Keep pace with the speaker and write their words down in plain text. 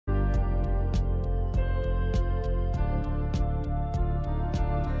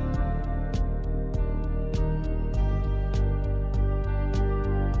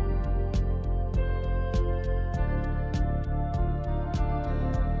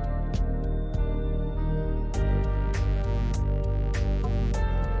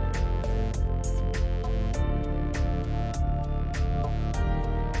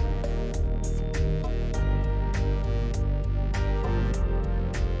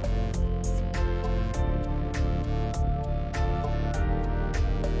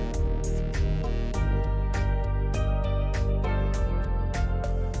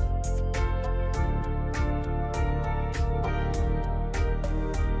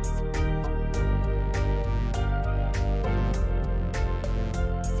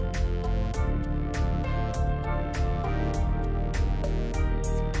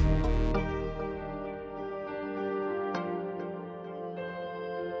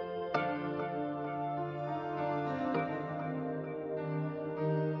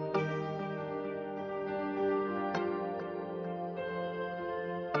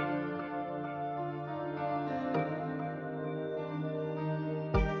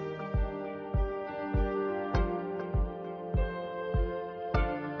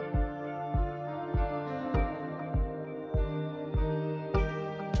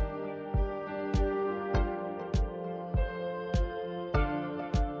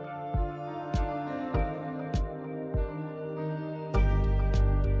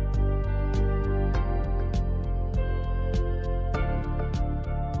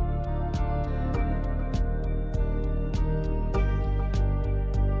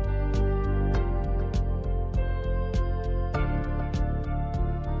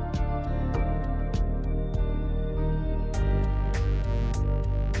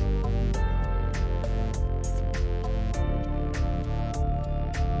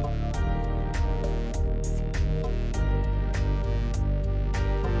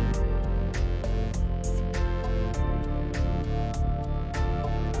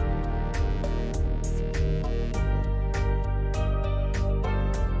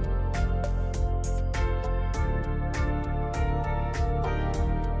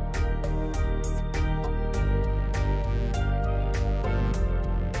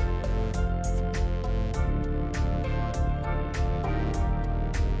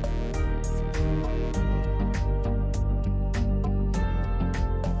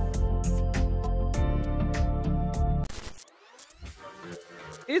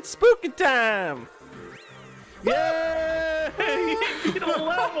It's spooky time! Yay! You beat a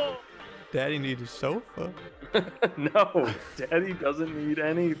level! Daddy needs a sofa. No, Daddy doesn't need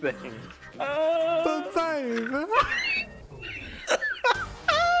anything. But babe.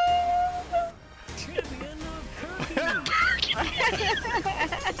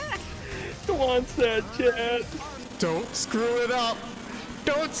 Come on, sad Chad. Don't screw it up.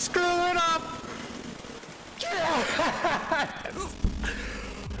 Don't screw it up. Yes!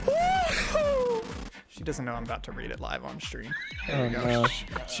 Woo-hoo! She doesn't know I'm about to read it live on stream. There we go. No.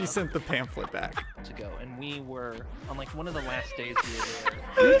 She sent the pamphlet back. To go, and we were on like one of the last days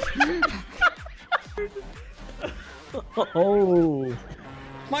we were there. Oh,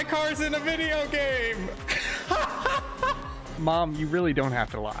 My car's in a video game. Mom, you really don't have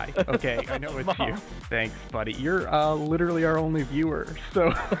to lie. Okay, I know it's Mom. you. Thanks, buddy. You're literally our only viewer,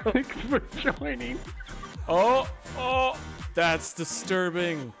 so thanks for joining. Oh, that's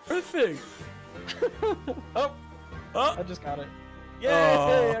disturbing. Earthing. Oh, I just got it.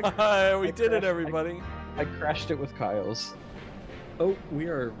 yay! I We did it, crashed- everybody. I crashed it with Kyle's. Oh, we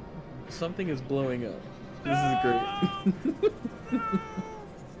are... Something is blowing up. This is great.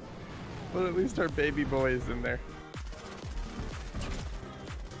 Well, at least our baby boy is in there.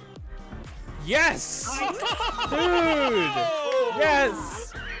 Yes! Dude!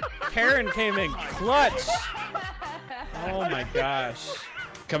 Yes! Karen came in clutch! Oh my gosh.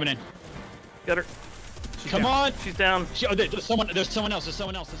 Coming in. Got her. She's Come down. on. She's down. Oh, there's someone else. There's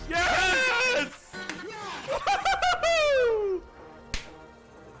someone else. Yes! Woo-hoo!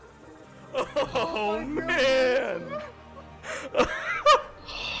 Oh man!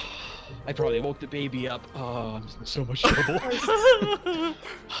 I probably woke the baby up. Oh, I'm in so much trouble. I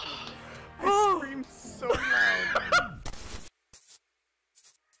screamed so loud.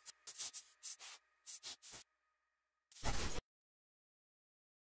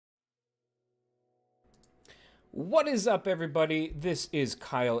 What is up, everybody? This is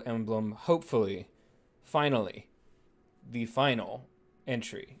Kyle Emblem. Hopefully, finally, the final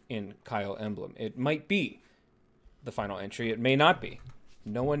entry in Kyle Emblem. It might be the final entry. It may not be.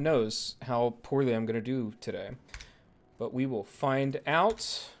 No one knows how poorly I'm going to do today. But we will find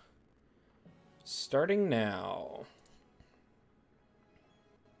out starting now.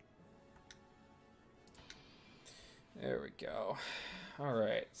 There we go. All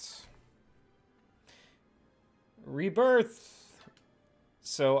right. Rebirth.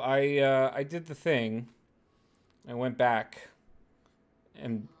 So I did the thing. I went back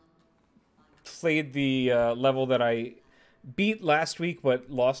and played the level that I beat last week but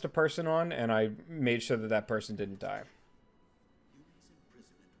lost a person on, and I made sure that that person didn't die.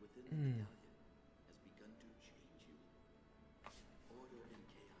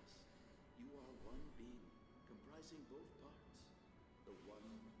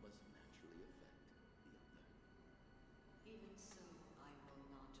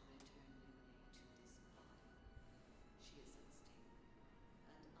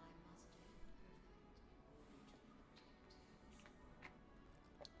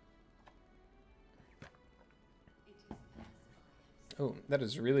 Oh, that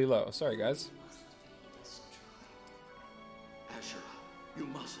is really low. Sorry, guys. Asherah, you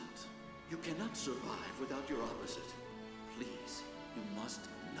mustn't. You cannot survive without your opposite. Please, you must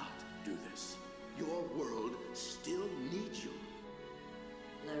not do this. Your world still needs you.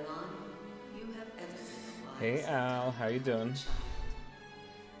 Laron, you have ever been a wise Hey, Al. How you doing? child.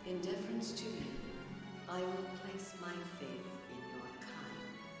 In deference to you, I will place my faith in your kind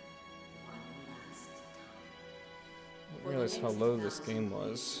one last time. I didn't realize how low this game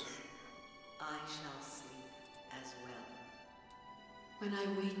was. I shall sleep as well. When I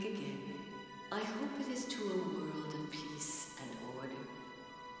wake again, I hope it is to a world of peace and order,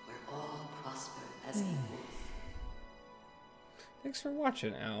 where all prosper as equals. Thanks for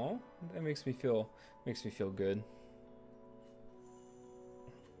watching, Al. That makes me feel good.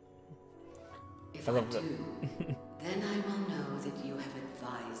 If I I, love do, that. then I will know that you have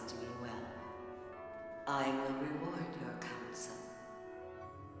advised me well. I will reward your counsel.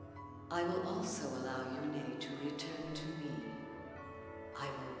 I will also allow Yune to return to me. I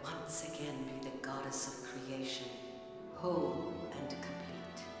will once again be the goddess of creation, whole and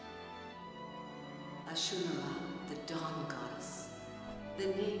complete. Ashunara, the dawn goddess, the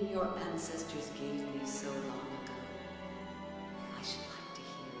name your ancestors gave me so long ago. I should like to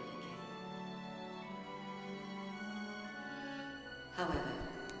hear it again. However,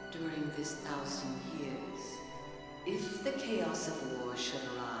 during this 1,000 years, if the chaos of war should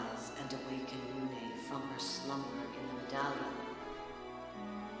arise and awaken Yune from her slumber in the medallion,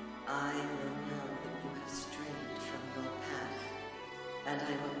 I will know that you have strayed from your path, and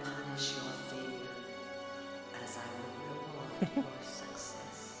I will your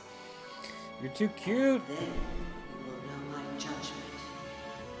success. You're too cute. Then you will know my judgment.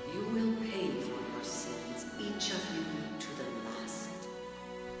 You will pay for your sins, each of you to the last.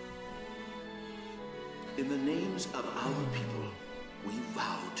 In the names of our people, we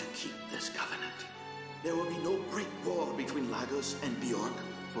vow to keep this covenant. There will be no great war between Lagos and Bjork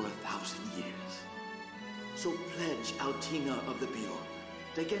for 1,000 years. So pledge Altina of the Bjork,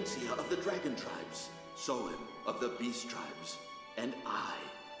 Degensia of the Dragon Tribes, Soen of the Beast Tribes, and I,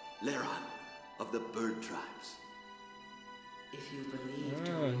 Leron, of the Bird Tribes. If you believe Oh,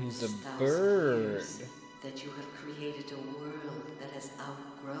 during he's this a 1,000 bird. years that you have created a world that has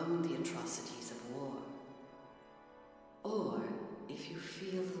outgrown the atrocities of war, or if you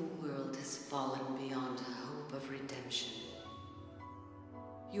feel the world has fallen beyond hope of redemption,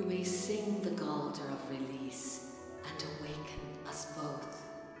 you may sing the Galder of release and awaken us both.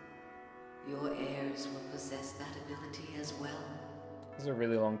 Your heirs will possess that ability as well. This is a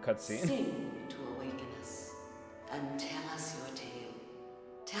really long cutscene. Sing to awaken us, and tell us your tale.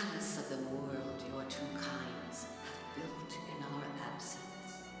 Tell us of the world your two kinds have built in our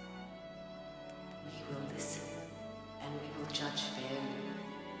absence. We will listen, and we will judge fairly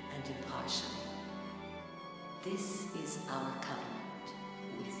and impartially. This is our covenant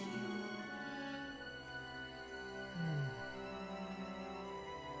with you.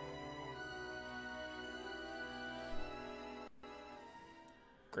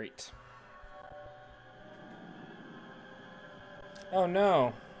 Great. Oh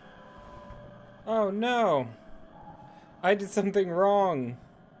no. Oh no. I did something wrong.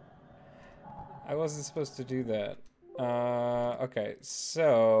 I wasn't supposed to do that. Okay,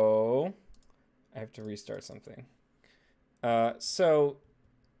 so I have to restart something. A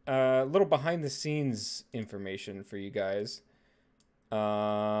little behind the scenes information for you guys.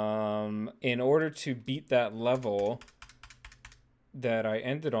 In order to beat that level that I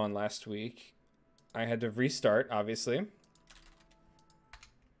ended on last week, I had to restart, obviously.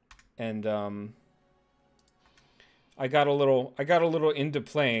 And I got a little into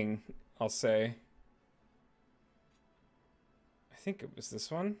playing, I'll say. I think it was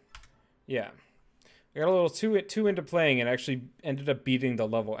this one. Yeah. I got a little too into playing and actually ended up beating the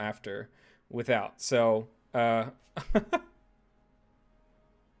level after without. So,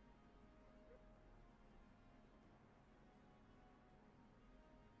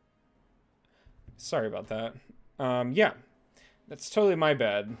 sorry about that. Yeah. That's totally my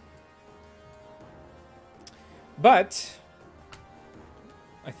bad. But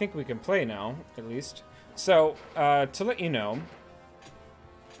I think we can play now, at least. So, to let you know,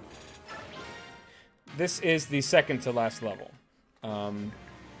 this is the second to last level.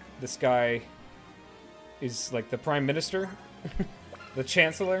 This guy is like the Prime Minister, the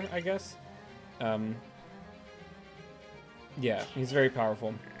Chancellor, I guess. Yeah, he's very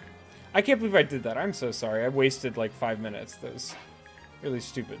powerful. I can't believe I did that. I'm so sorry. I wasted like 5 minutes. That was really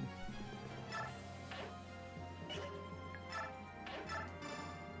stupid.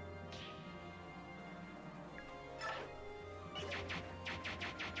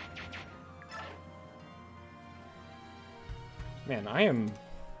 Man, I don't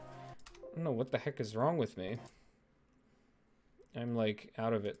know what the heck is wrong with me. I'm like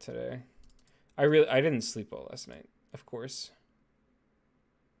out of it today. I didn't sleep well last night, of course.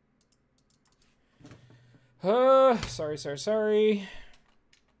 Sorry.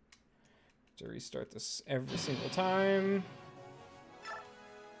 To restart this every single time.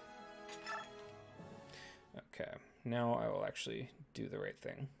 Okay, now I will actually do the right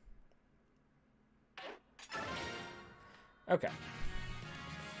thing. Okay.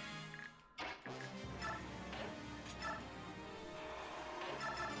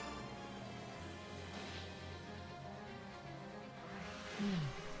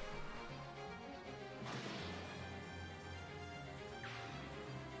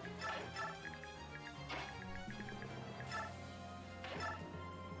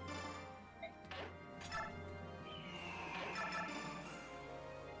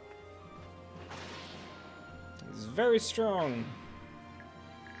 He's very strong.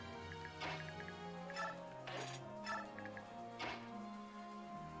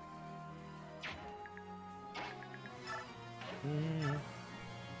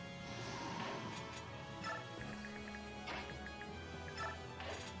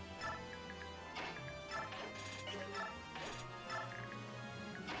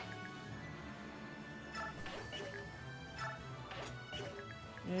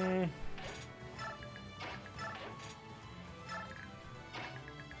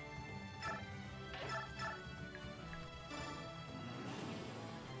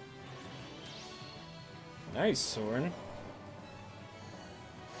 Nice, Soren.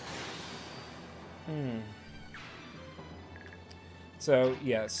 So,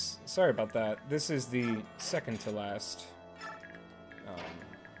 yes, sorry about that. This is the second to last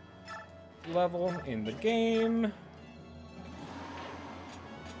level in the game.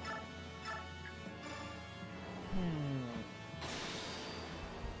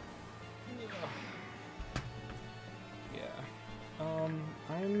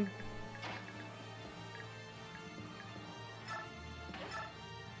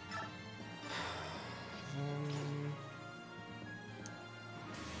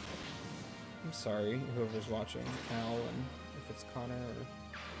 I'm sorry, whoever's watching, Al, and if it's Connor or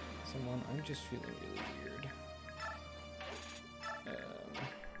someone, I'm just feeling really weird.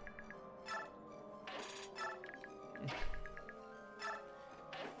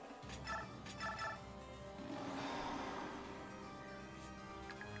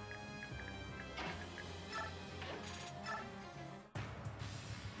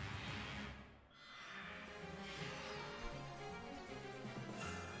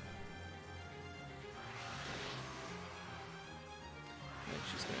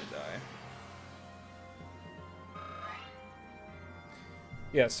 She's gonna die.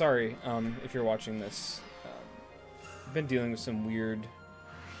 Yeah, sorry, if you're watching this. I've been dealing with some weird,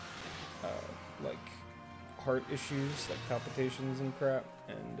 like, heart issues, like palpitations and crap,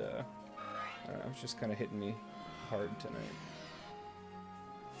 and, I don't know, it's just kind of hitting me hard tonight.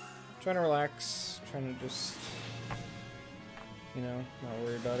 Trying to relax, trying to just, you know, not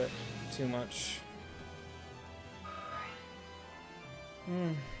worry about it too much.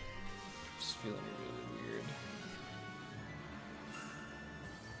 Just feeling really weird.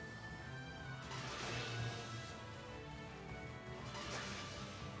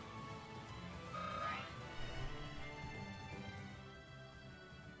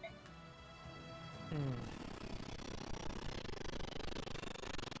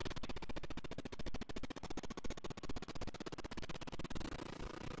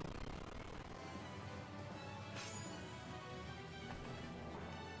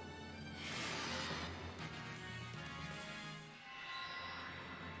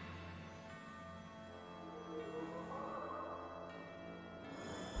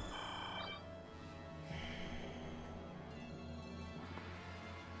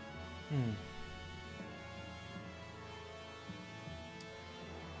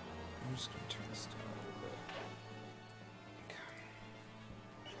 I'm just gonna turn this down a little bit.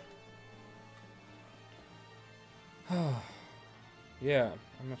 Okay. Yeah,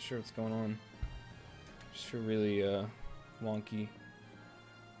 I'm not sure what's going on. Just feel really wonky.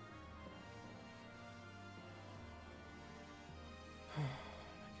 Oh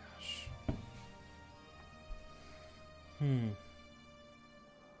my gosh.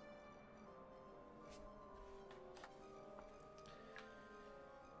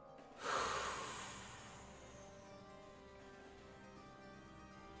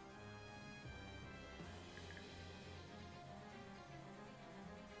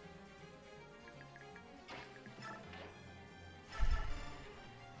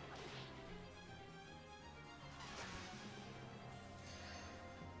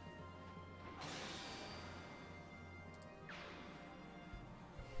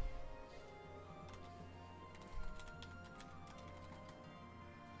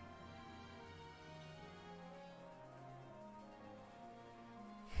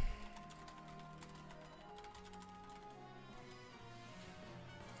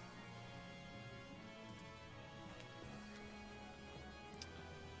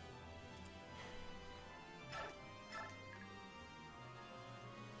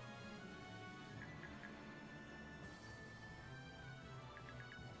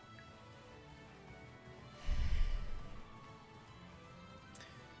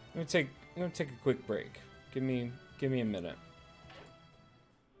 I'm gonna take a quick break. Give me a minute.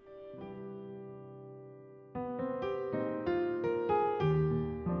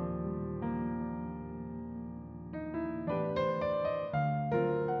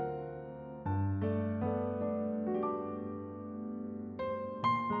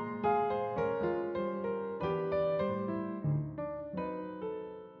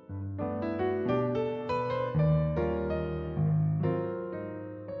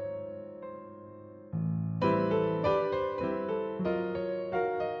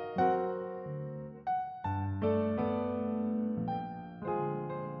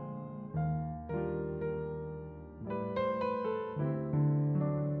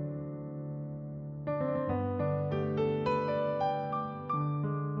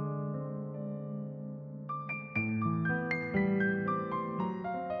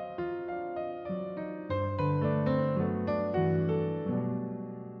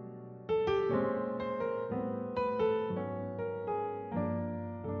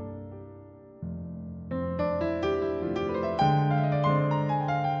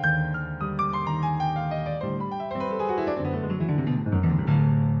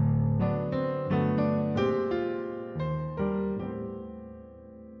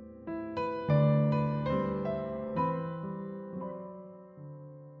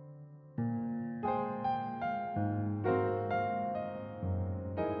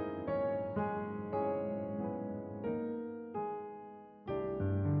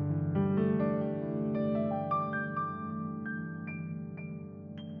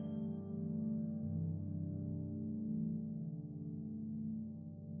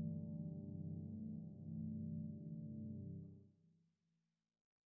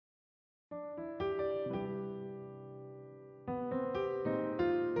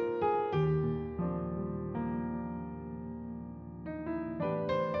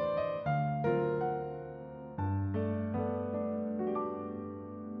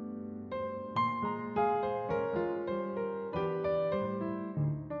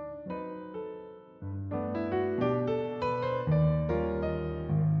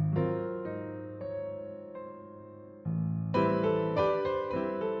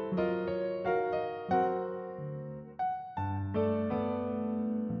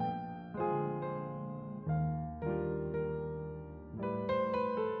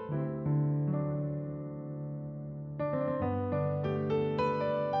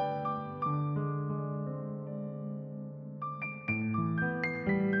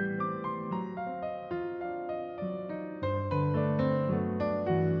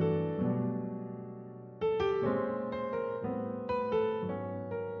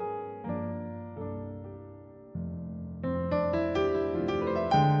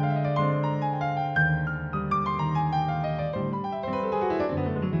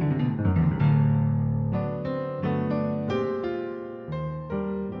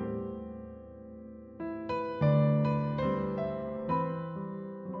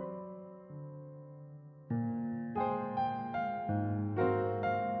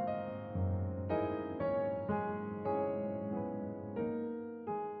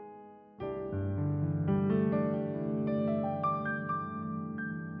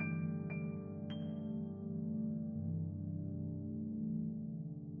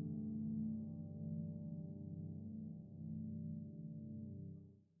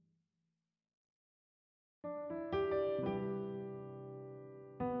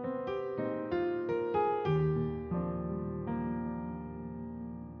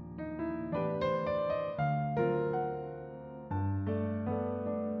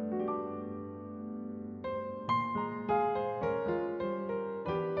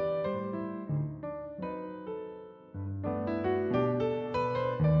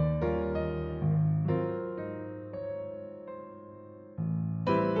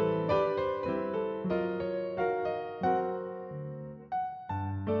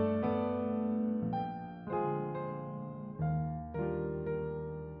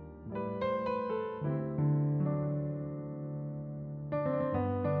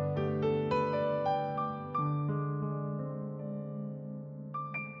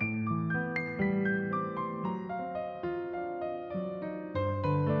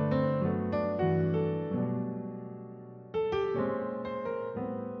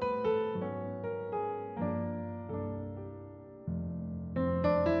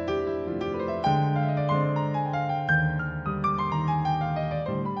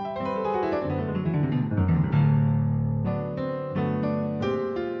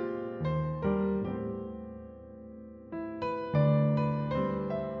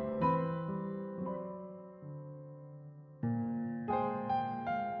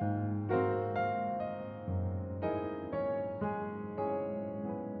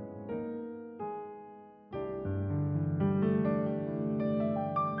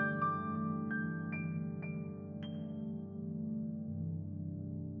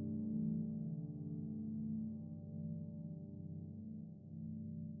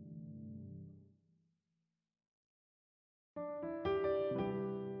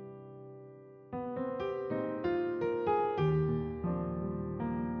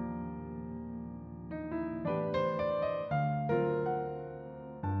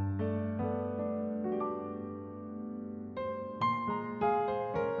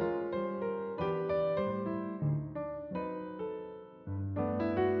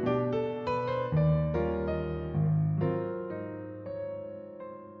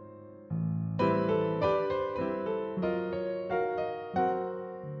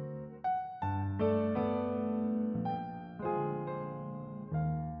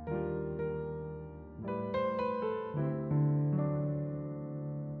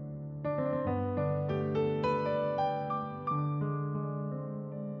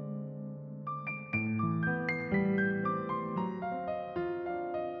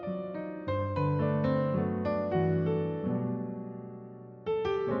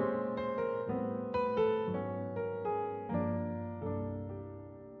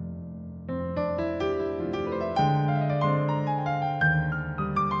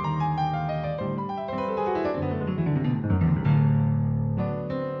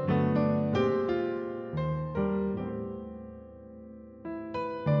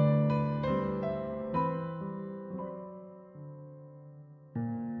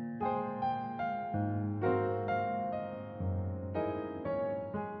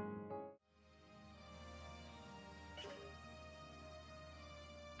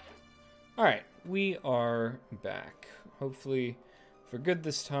 we are back. Hopefully for good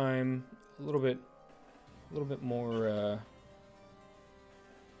this time. A little bit more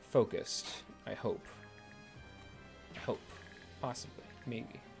focused, I hope. Possibly.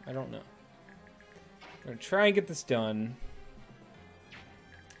 Maybe. I don't know. I'm gonna try and get this done.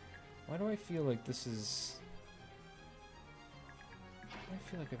 Why do I feel like this is... Why do I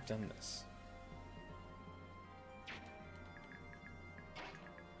feel like I've done this?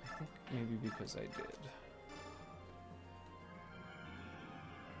 I think maybe because I did.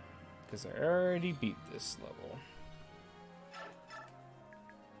 Because I already beat this level.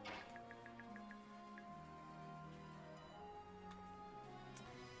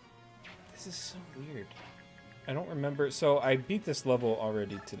 This is so weird. I don't remember. So I beat this level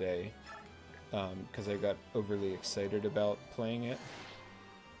already today because I got overly excited about playing it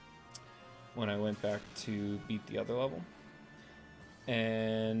when I went back to beat the other level.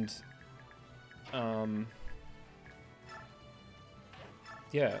 And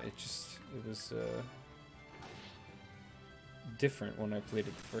yeah, it was different when I played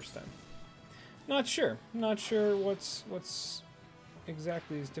it the first time. Not sure what's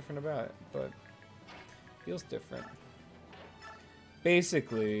exactly is different about it, but feels different.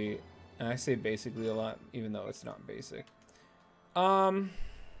 Basically, and I say basically a lot, even though it's not basic.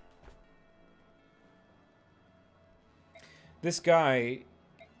 This guy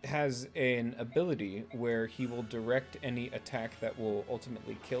has an ability where he will direct any attack that will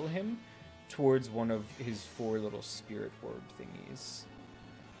ultimately kill him towards one of his 4 little spirit orb thingies.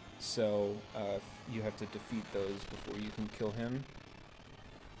 So you have to defeat those before you can kill him.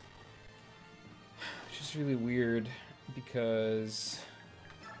 Which is really weird because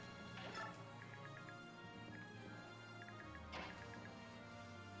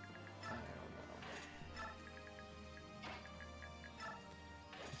I don't know.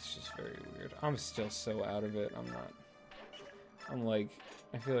 It's just very weird. I'm still so out of it. I'm like,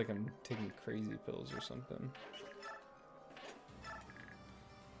 I feel like I'm taking crazy pills or something.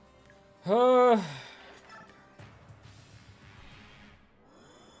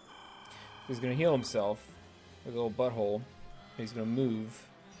 He's gonna heal himself with a little butthole. He's gonna move,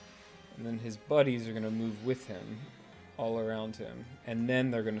 and then his buddies are gonna move with him, all around him, and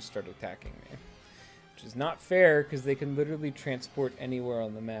then they're gonna start attacking me. Which is not fair, because they can literally transport anywhere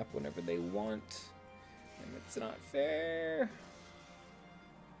on the map whenever they want. And it's not fair.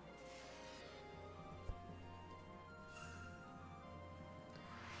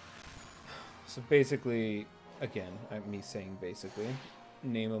 So basically, again, me saying basically,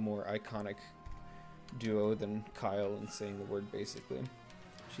 name a more iconic duo than Kyle and saying the word basically.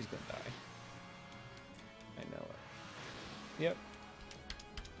 She's gonna die. I know it. Yep.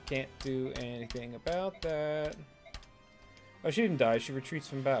 Can't do anything about that. Oh, she didn't die. She retreats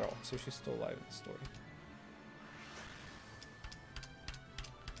from battle, so she's still alive in the story.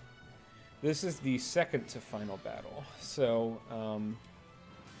 This is the second to final battle. So,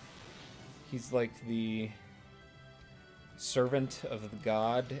 he's like the servant of the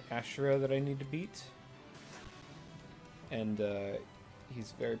god Ashura that I need to beat. And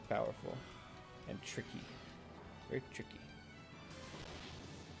he's very powerful and tricky. Very tricky.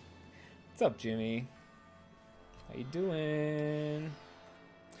 What's up, Jimmy? How you doing?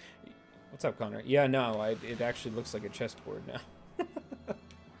 What's up, Connor? Yeah, no, it actually looks like a chessboard now.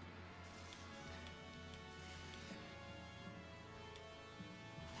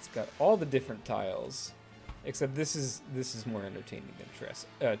 It's got all the different tiles. Except this is more entertaining than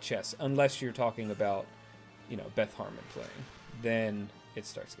chess, unless you're talking about, you know, Beth Harmon playing. Then it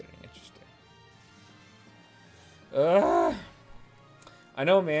starts getting interesting. I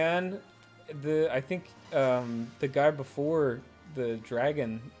know, man. I think the guy before the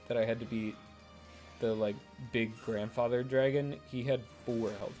dragon that I had to beat, the like big grandfather dragon, he had 4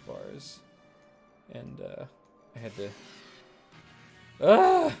 health bars, and I had to.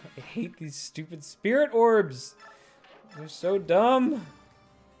 I hate these stupid spirit orbs. They're so dumb.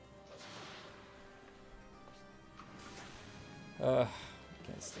 Can't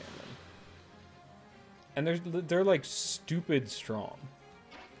stand them. And they're like stupid strong,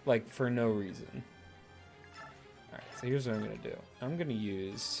 like for no reason. All right, so here's what I'm gonna do. I'm gonna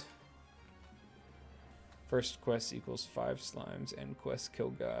use first quest equals 5 slimes, end quest kill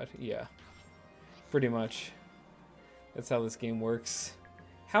god. Yeah, pretty much. That's how this game works.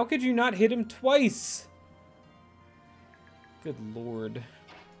 How could you not hit him twice? Good lord.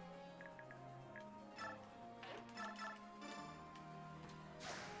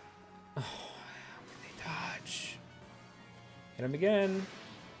 Oh, how can they dodge? Hit him again.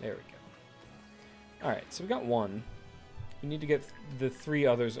 There we go. Alright, so we got 1. We need to get the 3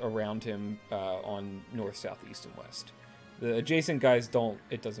 others around him on north, south, east, and west. The adjacent guys don't,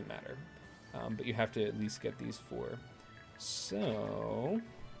 it doesn't matter. But you have to at least get these 4. So, I'm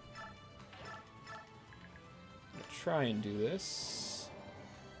gonna try and do this.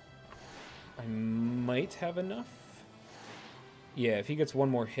 I might have enough. Yeah, if he gets one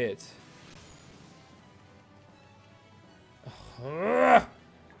more hit. Ugh.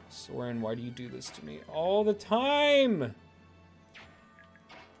 Soren, why do you do this to me all the time?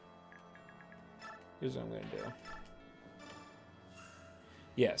 Here's what I'm gonna do.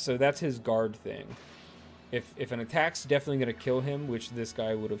 Yeah, so that's his guard thing. If an attack's definitely gonna kill him, which this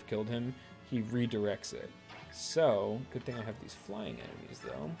guy would have killed him, he redirects it. So, good thing I have these flying enemies,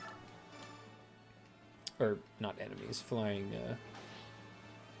 though. Or, not enemies, flying,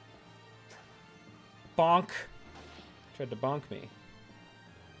 bonk! Tried to bonk me.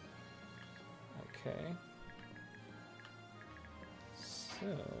 Okay. So...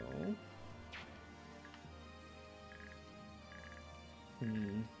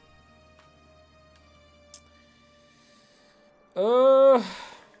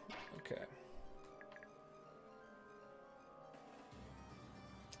 Okay.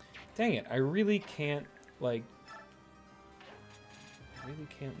 Dang it, I really can't, like... I really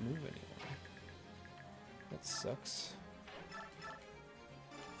can't move anymore. That sucks.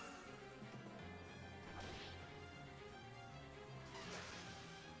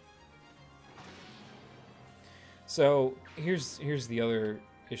 So here's the other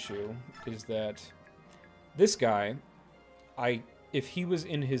issue, is that this guy, if he was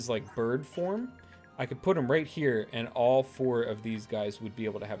in his like bird form, I could put him right here and all 4 of these guys would be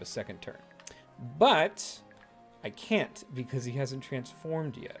able to have a second turn. But I can't because he hasn't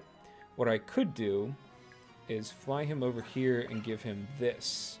transformed yet. What I could do is fly him over here and give him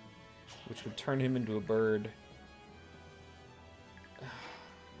this, which would turn him into a bird.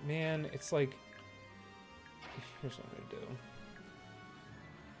 Man, it's like... Here's what I'm going to do.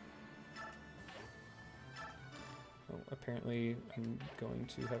 Oh, apparently I'm going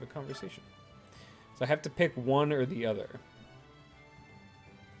to have a conversation. So I have to pick one or the other.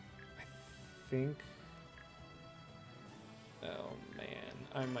 I think... Oh, man.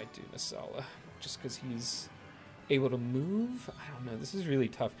 I might do Nasala. Just because he's able to move? I don't know. This is really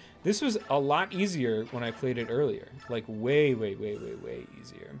tough. This was a lot easier when I played it earlier. Like, way, way, way, way, way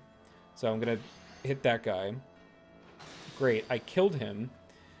easier. So I'm going to hit that guy. Great, I killed him,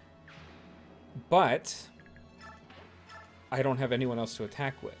 but I don't have anyone else to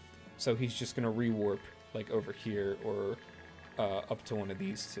attack with. So he's just going to rewarp, like, over here or up to one of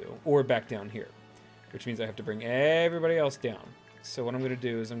these 2, or back down here, which means I have to bring everybody else down. So what I'm going to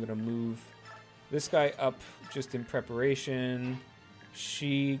do is I'm going to move this guy up just in preparation.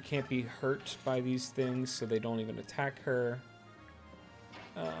 She can't be hurt by these things, so they don't even attack her.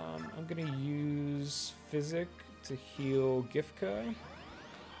 I'm going to use Physic to heal Gifka.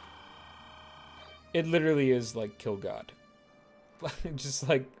 It literally is like Kill God. Just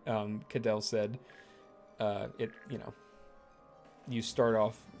like Cadell said, you know, you start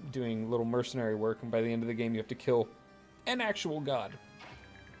off doing little mercenary work, and by the end of the game you have to kill an actual god.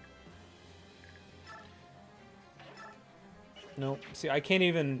 No, see, I can't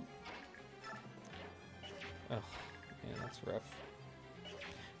even... Oh, man, that's rough.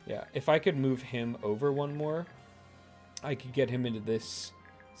 Yeah, if I could move him over one more, I could get him into this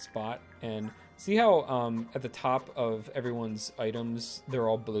spot. And see how at the top of everyone's items, they're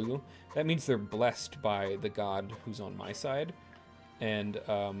all blue? That means they're blessed by the god who's on my side. And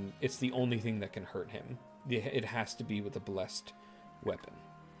it's the only thing that can hurt him. It has to be with a blessed weapon.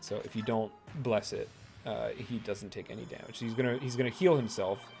 So if you don't bless it, he doesn't take any damage. He's gonna heal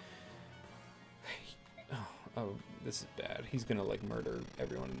himself. Oh, this is bad. He's gonna like murder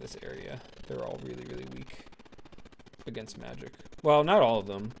everyone in this area. They're all really, really weak against magic. Well, not all of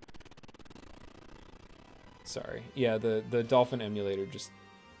them. Sorry. Yeah, the Dolphin emulator just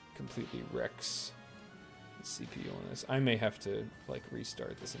completely wrecks the CPU on this. I may have to like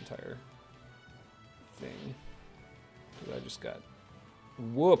restart this entire thing because I just got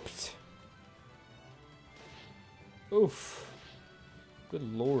whooped. Oof.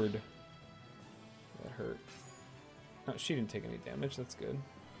 Good lord. That hurt. Oh, she didn't take any damage. That's good.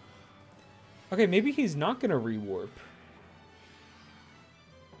 Okay, maybe he's not going to rewarp.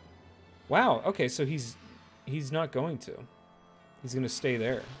 Wow. Okay, so he's not going to. He's going to stay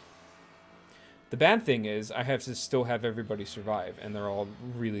there. The bad thing is I have to still have everybody survive, and they're all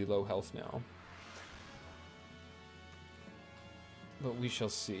really low health now. But we shall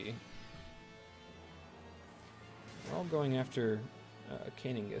see. We're all going after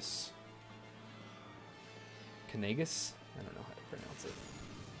Caningus. Canagus? I don't know how to pronounce it.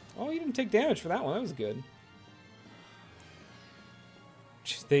 Oh, you didn't take damage for that one. That was good.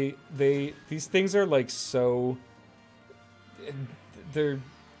 These things are like so... They're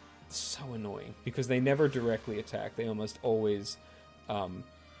so annoying because they never directly attack. They almost always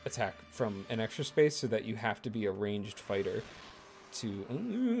attack from an extra space so that you have to be a ranged fighter to...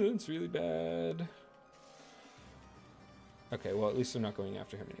 That's really bad. Okay, well, at least they're not going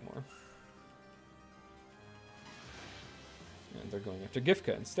after him anymore. And they're going after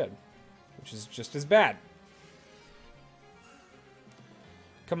Gifka instead, which is just as bad.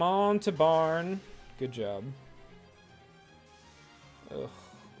 Come on to barn. Good job. Ugh,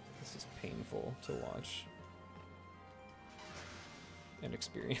 this is painful to watch and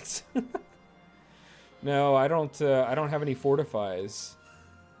experience. No, I don't have any fortifies.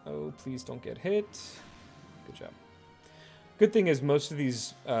 Oh, please don't get hit. Good job. Good thing is most of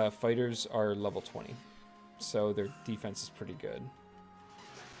these fighters are level 20, so their defense is pretty good.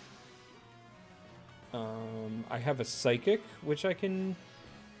 I have a psychic, which I can...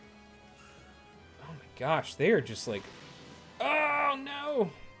 Oh my gosh, they are just like... Oh no!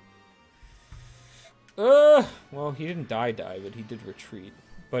 Well, he didn't die, but he did retreat.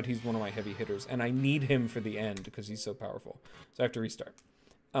 But he's one of my heavy hitters, and I need him for the end because he's so powerful. So I have to restart.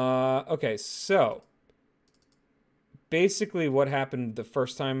 Okay, so... Basically, what happened the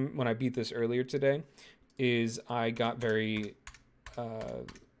first time when I beat this earlier today is I got very,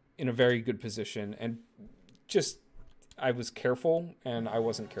 in a very good position, and just, I was careful, and I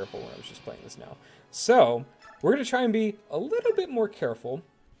wasn't careful when I was just playing this now. So, we're going to try and be a little bit more careful,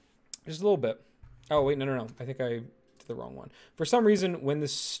 just a little bit. Oh, wait, no, I think I did the wrong one. For some reason, when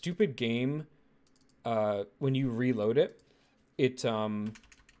this stupid game, when you reload it, it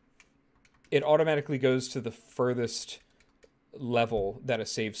automatically goes to the furthest level that a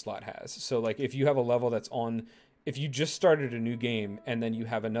save slot has. So like if you have a level that's on, if you just started a new game and then you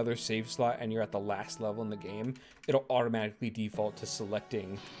have another save slot and you're at the last level in the game, it'll automatically default to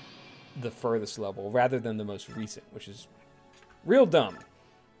selecting the furthest level rather than the most recent, which is real dumb,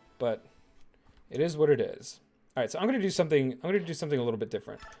 but it is what it is. All right, so I'm going to do something a little bit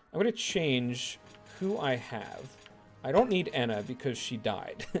different. I'm going to change who I have. I don't need Anna because she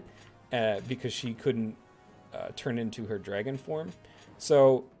died. Because she couldn't turn into her dragon form.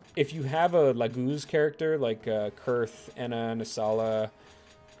 So if you have a Laguz character like Kurth, Enna, Nasala,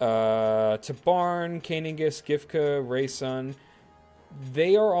 Tabarn, Kaningus, Gifka, Raysun,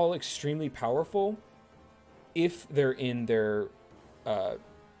 they are all extremely powerful if they're in their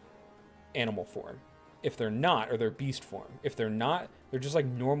animal form. If they're not, or their beast form. If they're not, they're just like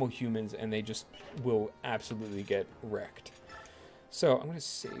normal humans and they just will absolutely get wrecked. So I'm going to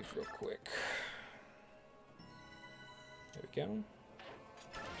save real quick. There we go.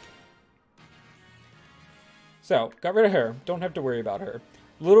 So, got rid of her. Don't have to worry about her.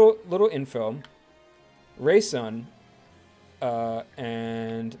 Little info. Raysun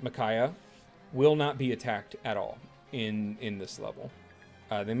and Micaiah will not be attacked at all in this level.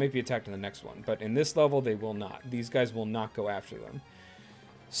 They might be attacked in the next one, but in this level they will not. These guys will not go after them.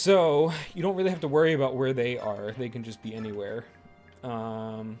 So, you don't really have to worry about where they are. They can just be anywhere.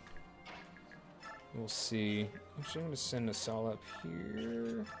 We'll see. Actually, I'm going to send Asal up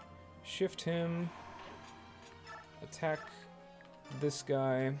here. Shift him. Attack this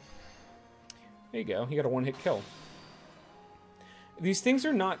guy. There you go. He got a one-hit kill. These things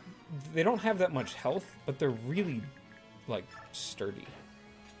are not... They don't have that much health, but they're really, like, sturdy.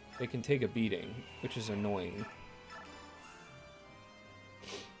 They can take a beating, which is annoying.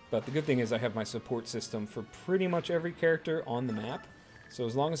 But the good thing is I have my support system for pretty much every character on the map. So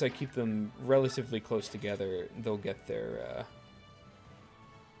as long as I keep them relatively close together, they'll get their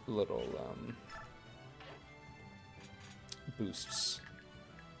little boosts.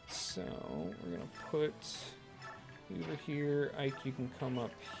 So we're going to put you over here. Ike, you can come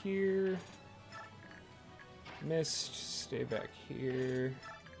up here. Mist, stay back here.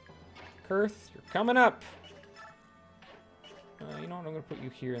 Kurth, you're coming up! You know what, I'm going to put you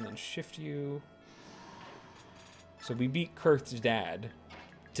here and then shift you. So we beat Kurth's dad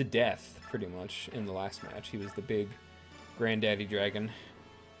to death, pretty much, in the last match. He was the big granddaddy dragon.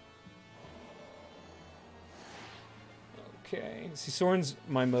 Okay, see, Soren's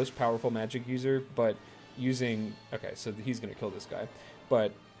my most powerful magic user, but using... Okay, so he's going to kill this guy.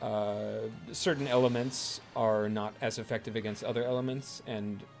 But certain elements are not as effective against other elements,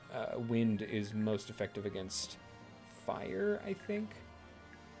 and wind is most effective against fire, I think.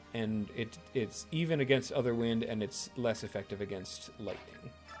 And it's even against other wind, and it's less effective against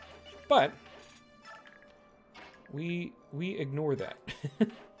lightning. But we ignore that. All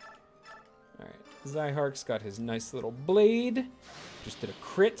right. Zyhark's got his nice little blade. Just did a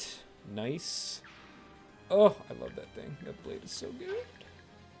crit. Nice. Oh, I love that thing. That blade is so good.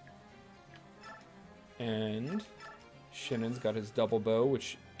 And Shinnen's got his double bow,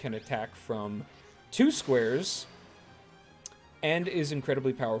 which can attack from 2 squares and is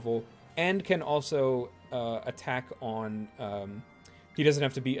incredibly powerful, and can also attack on... he doesn't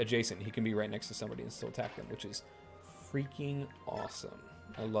have to be adjacent. He can be right next to somebody and still attack them, which is freaking awesome.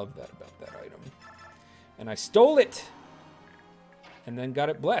 I love that about that item. And I stole it! And then got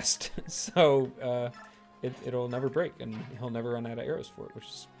it blessed. So it'll never break, and he'll never run out of arrows for it, which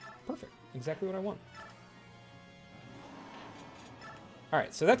is perfect. Exactly what I want.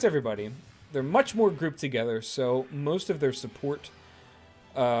 Alright, so that's everybody. They're much more grouped together, so most of their support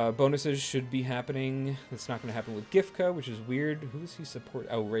bonuses should be happening. It's not going to happen with Gifka, which is weird. Who does he support?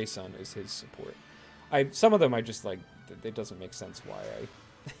 Oh, Raysun is his support. Some of them I just like, it doesn't make sense why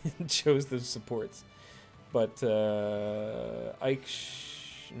I chose those supports. But Ike,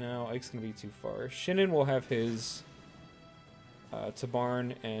 no, Ike's going to be too far. Shinnen will have his.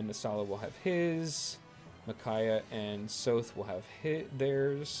 Tabarn and Asala will have his. Micaiah and Soth will have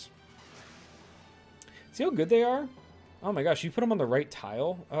theirs. See how good they are? Oh my gosh, you put them on the right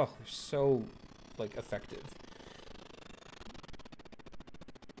tile? Oh, they're so, like, effective.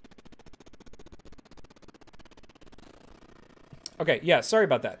 Okay, yeah, sorry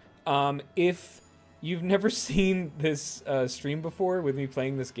about that. If you've never seen this stream before with me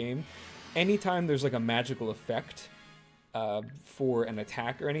playing this game, anytime there's, like, a magical effect for an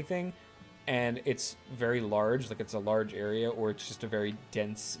attack or anything, and it's very large, like it's a large area, or it's just a very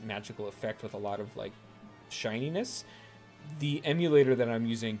dense magical effect with a lot of like shininess, the emulator that I'm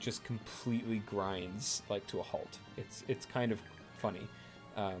using just completely grinds like to a halt. It's kind of funny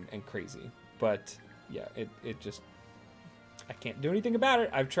and crazy, but yeah, it just, I can't do anything about it.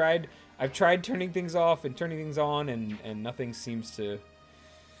 I've tried turning things off and turning things on, and nothing seems to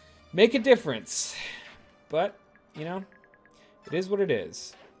make a difference. But you know, it is what it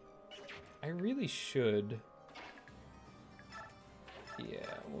is. I really should... Yeah,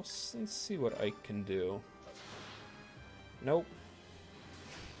 well, let's see what Ike can do. Nope.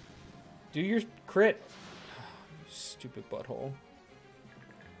 Do your crit. Oh, you stupid butthole.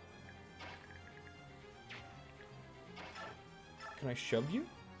 Can I shove you?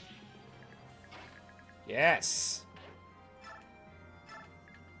 Yes!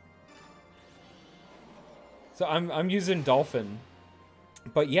 So I'm using Dolphin.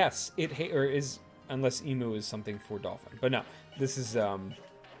 But yes, it is, unless Emu is something for Dolphin. But no, this is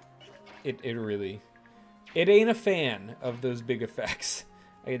it really, it ain't a fan of those big effects.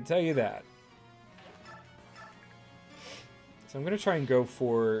 I can tell you that. So I'm gonna try and go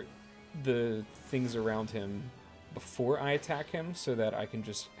for the things around him before I attack him, so that I can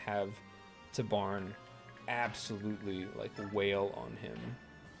just have Tabarn absolutely like wail on him.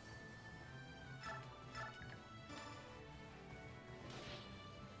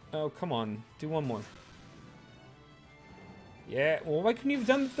 Oh, come on. Do one more. Yeah, well, why couldn't you have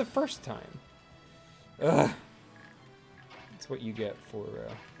done it the first time? Ugh. That's what you get for,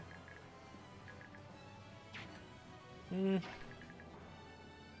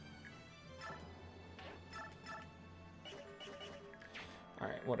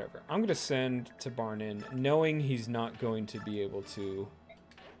 Alright, whatever. I'm gonna send Tabarn in, knowing he's not going to be able to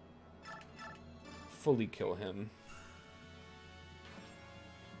fully kill him.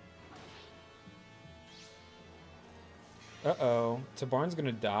 Uh-oh. Tabarn's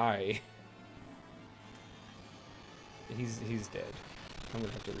gonna die. He's dead. I'm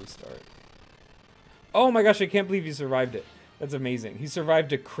gonna have to restart. Oh my gosh, I can't believe he survived it. That's amazing. He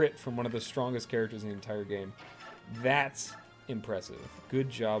survived a crit from one of the strongest characters in the entire game. That's impressive.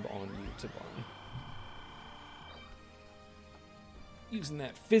 Good job on you, Tabarn. Using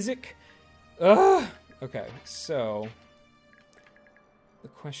that physic. Ugh! Okay, so... the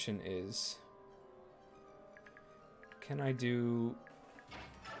question is... Can I...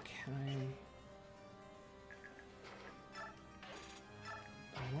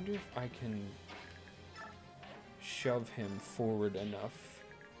 I wonder if I can shove him forward enough.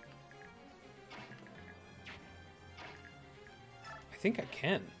 I think I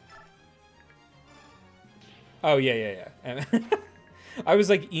can. Oh, yeah. I was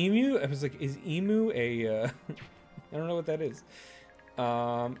like, Emu? I was like, is Emu a... I don't know what that is.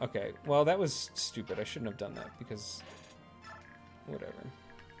 Okay. Well, that was stupid. I shouldn't have done that because... whatever.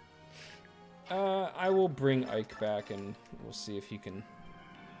 I will bring Ike back and we'll see if he can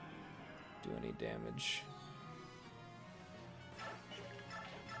do any damage.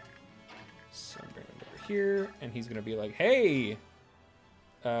 So I'm bringing him over here, and he's gonna be like, hey!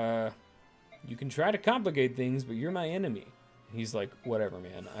 You can try to complicate things, but you're my enemy. He's like, whatever,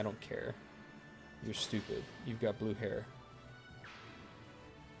 man. I don't care. You're stupid. You've got blue hair.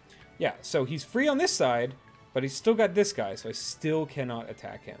 Yeah, so he's free on this side, but he's still got this guy, so I still cannot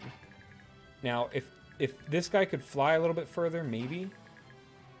attack him. Now, if this guy could fly a little bit further, maybe.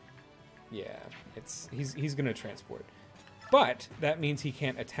 Yeah, he's gonna transport. But that means he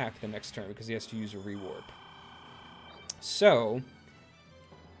can't attack the next turn because he has to use a rewarp. So,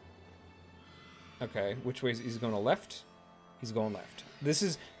 okay, which way is he going to left? He's going left. This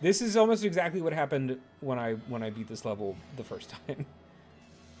is almost exactly what happened when I beat this level the first time.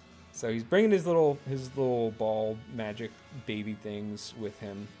 So he's bringing his little ball magic baby things with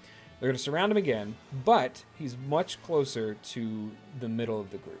him. They're going to surround him again, but he's much closer to the middle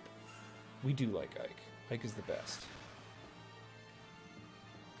of the group. We do like Ike. Ike is the best.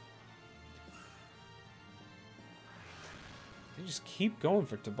 They just keep going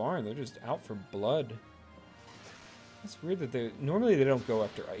for Tabarin. They're just out for blood. It's weird that normally they don't go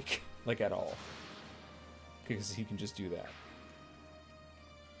after Ike, like at all. Because he can just do that.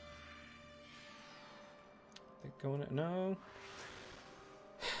 They're going, no.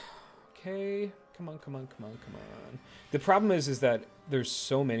 Okay, come on. The problem is that there's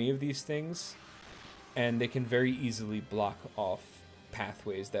so many of these things, and they can very easily block off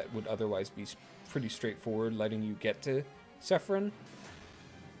pathways that would otherwise be pretty straightforward, letting you get to Sephiron.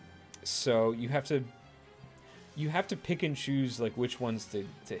 So you have to pick and choose like which ones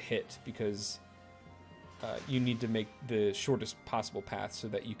to hit, because you need to make the shortest possible path so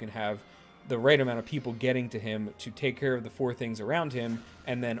that you can have the right amount of people getting to him to take care of the 4 things around him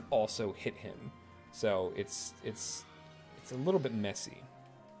and then also hit him. So it's a little bit messy,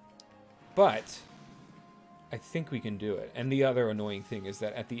 but I think we can do it. And the other annoying thing is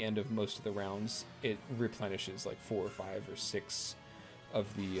that at the end of most of the rounds, it replenishes like 4 or 5 or 6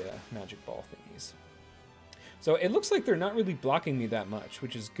 of the magic ball thingies. So it looks like they're not really blocking me that much,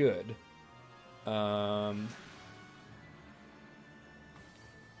 which is good.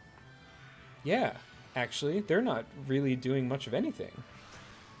 Yeah, actually, they're not really doing much of anything.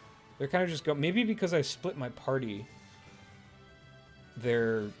 They're kind of just go. Maybe because I split my party,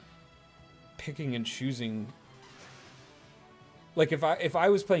 they're picking and choosing. Like if I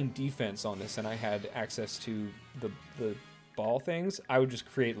was playing defense on this and I had access to the ball things, I would just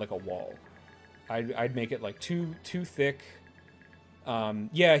create like a wall. I'd make it like too thick.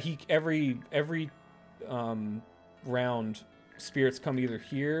 Yeah, every round spirits come either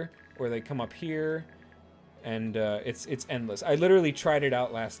here or they come up here, and it's endless. I literally tried it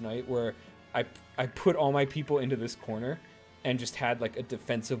out last night where I put all my people into this corner and just had like a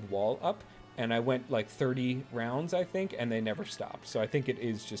defensive wall up, and I went like 30 rounds, I think, and they never stopped. So I think it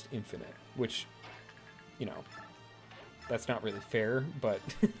is just infinite, which, you know, that's not really fair, but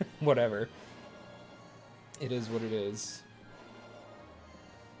whatever. It is what it is.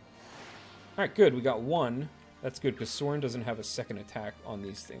 All right, good. We got 1. That's good because Soren doesn't have a second attack on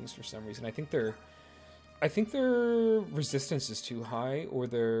these things for some reason. I think their resistance is too high, or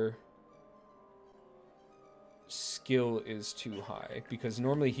their skill is too high, because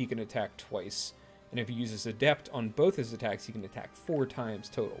normally he can attack twice, and if he uses Adept on both his attacks, he can attack 4 times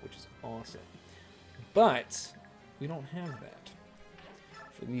total, which is awesome. But we don't have that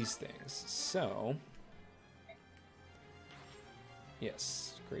for these things, so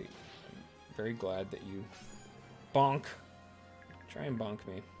yes, great. I'm very glad that you bonk. Try and bonk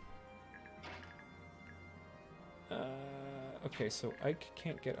me. Okay, so Ike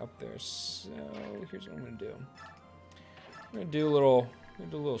can't get up there, so here's what I'm gonna do. I'm gonna do a little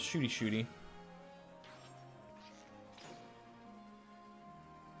shooty.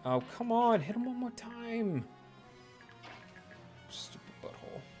 Oh, come on, hit him one more time. Stupid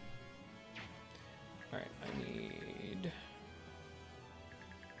butthole. Alright, I need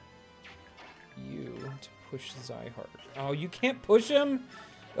you to push Zyhart. Oh, you can't push him?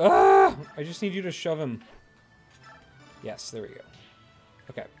 Ah! I just need you to shove him. Yes, there we go.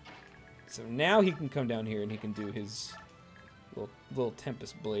 Okay. So now he can come down here and he can do his little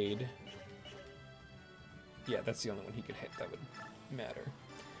Tempest Blade. Yeah, that's the only one he could hit that would matter.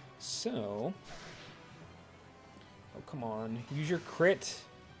 So, oh, come on. Use your crit.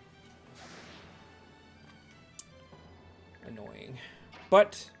 Annoying.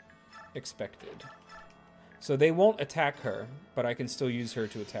 But expected. So they won't attack her, but I can still use her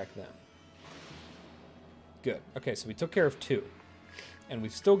to attack them. Good. Okay, so we took care of 2. And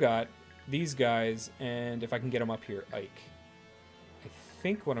we've still got these guys, and if I can get them up here, Ike. I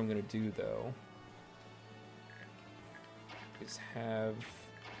think what I'm going to do, though, is have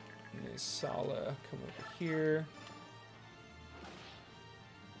Nisala come over here.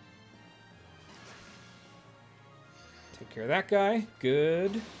 Take care of that guy.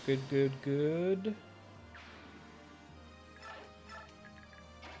 Good. Good, good, good.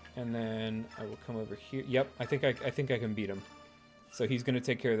 And then I will come over here. Yep, I think I can beat him. So he's gonna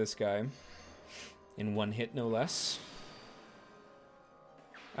take care of this guy in one hit, no less.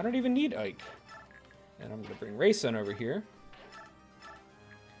 I don't even need Ike. And I'm gonna bring Raysun over here.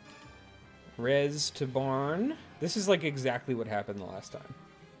 Rez to barn. This is like exactly what happened the last time.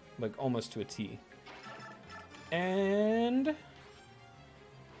 Like almost to a T. And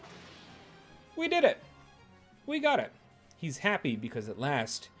we did it. We got it. He's happy because at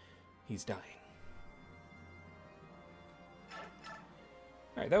last he's dying.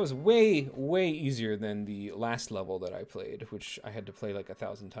 Alright, that was way, way easier than the last level that I played, which I had to play like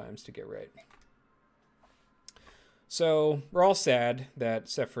 1,000 times to get right. So, we're all sad that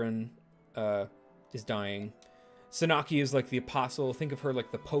Sephiroth is dying. Sanaki is like the apostle. Think of her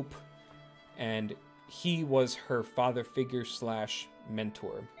like the Pope. And he was her father figure slash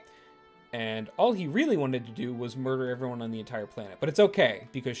mentor. And all he really wanted to do was murder everyone on the entire planet. But it's okay,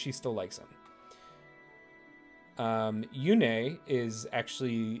 because she still likes him. Yune is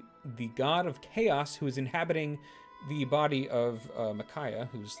actually the god of chaos who is inhabiting the body of Micaiah,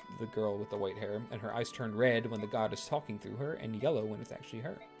 who's the girl with the white hair. And her eyes turn red when the god is talking through her, and yellow when it's actually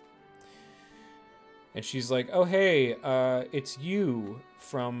her. And she's like, oh, hey, it's you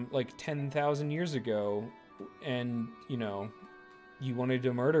from, like, 10,000 years ago. And, you know, you wanted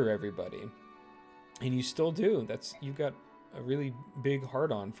to murder everybody. And you still do. You've got a really big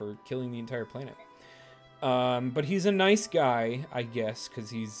heart-on for killing the entire planet. But he's a nice guy, I guess, because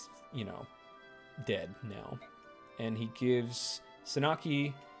he's, you know, dead now. And he gives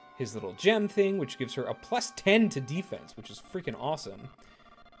Sanaki his little gem thing, which gives her a +10 to defense, which is freaking awesome.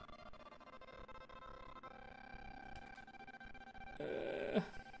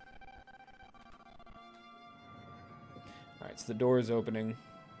 Alright, so the door is opening.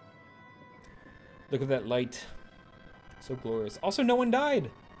 Look at that light. So glorious. Also, no one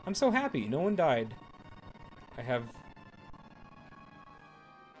died. I'm so happy. No one died.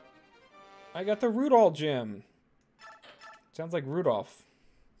 I got the Rudolph gem. Sounds like Rudolph.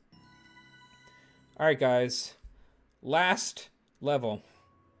 Alright, guys. Last level.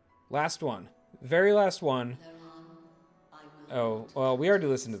 Last one. Very last one. Oh, well, we already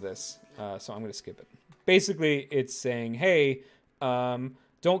listened to this, so I'm going to skip it. Basically, it's saying, hey,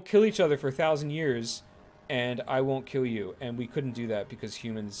 don't kill each other for 1,000 years, and I won't kill you. And we couldn't do that because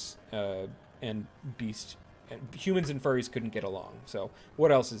humans and humans and furries couldn't get along. So,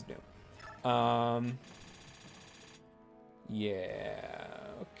 what else is new? Yeah,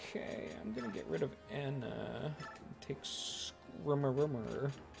 okay, I'm going to get rid of Anna. Take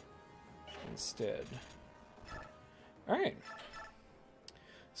Scrimmer instead. Alright.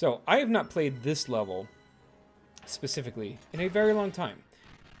 So, I have not played this level specifically in a very long time.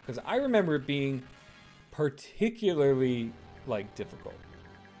 Because I remember it being particularly, like, difficult.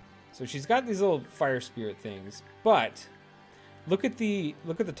 So she's got these little fire spirit things, but look at the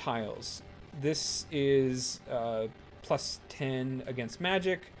tiles. This is +10 against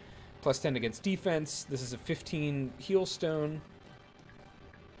magic, +10 against defense. This is a 15 heal stone.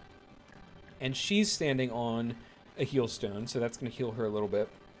 And she's standing on a heal stone, so that's going to heal her a little bit.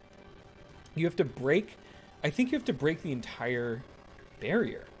 You have to break, I think you have to break the entire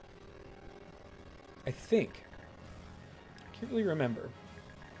barrier. I think. I can't really remember.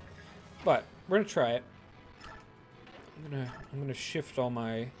 But we're going to try it. I'm gonna shift all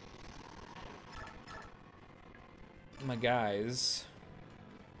my guys.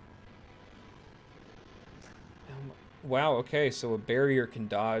 Wow, okay, so a barrier can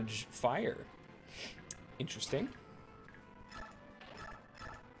dodge fire. Interesting.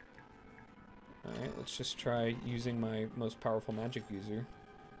 Alright, let's just try using my most powerful magic user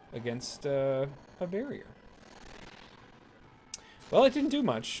against a barrier. Well, it didn't do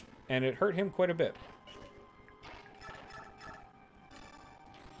much, and it hurt him quite a bit.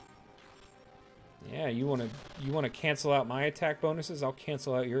 Yeah, you wanna cancel out my attack bonuses? I'll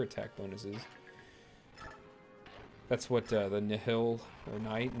cancel out your attack bonuses. That's what the Nihil or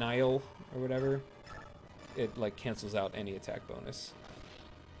Nihil or whatever. It like cancels out any attack bonus.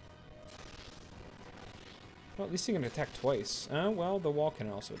 Well, at least you can attack twice. Well, the wall can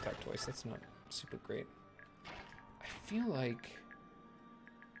also attack twice. That's not super great. I feel like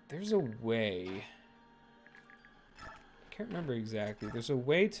there's a way. I can't remember exactly. There's a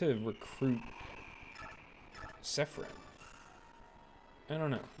way to recruit Sephiroth. I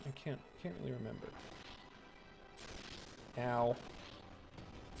don't know. I can't really remember. Ow.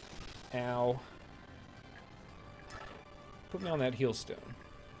 Ow. Put me on that heal stone.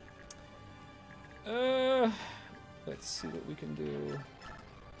 Let's see what we can do.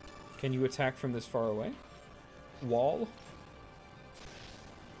 Can you attack from this far away? Wall?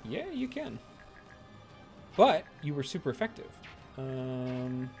 Yeah, you can. But you were super effective.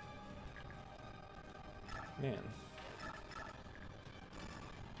 Man.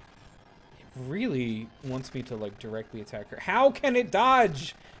 It really wants me to, like, directly attack her. How can it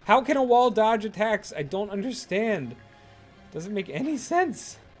dodge? How can a wall dodge attacks? I don't understand. Doesn't make any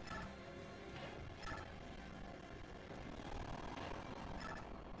sense.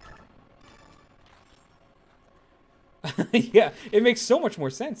 Yeah, it makes so much more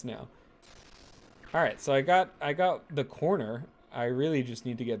sense now. All right, so I got the corner. I really just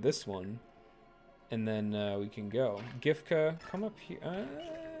need to get this one, and then we can go. Gifka, come up here.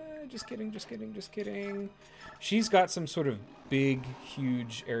 Just kidding, just kidding, just kidding. She's got some sort of big,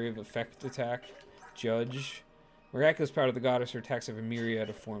 huge area of effect attack. Judge. Miraculous power of the goddess, her attacks have a myriad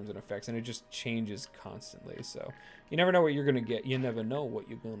of forms and effects, and it just changes constantly. So you never know what you're gonna get. You never know what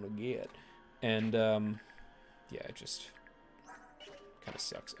you're gonna get. And yeah, it just kind of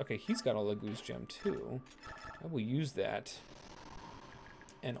sucks. Okay, he's got a Laguz gem too. I will use that.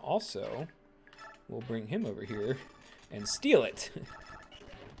 And also, we'll bring him over here and steal it.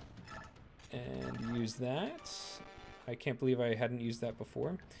 And use that. I can't believe I hadn't used that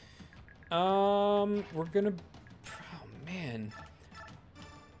before. We're gonna... Oh, man.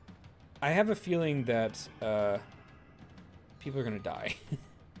 I have a feeling that people are gonna die.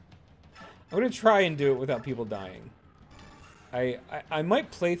 I'm gonna try and do it without people dying. I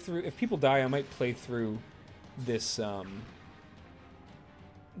might play through... If people die, I might play through this,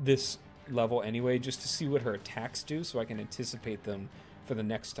 this level anyway, just to see what her attacks do, so I can anticipate them for the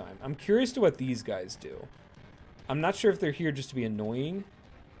next time. I'm curious to what these guys do. I'm not sure if they're here just to be annoying,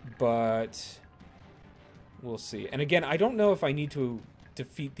 but we'll see. And again, I don't know if I need to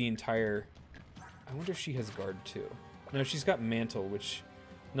defeat the entire... I wonder if she has guard too. No, she's got mantle, which...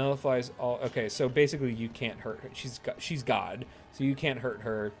 nullifies all... Okay, so basically you can't hurt her. She's God, so you can't hurt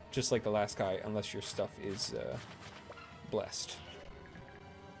her, just like the last guy, unless your stuff is blessed.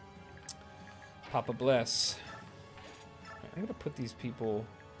 Papa bless. Right, I'm gonna put these people...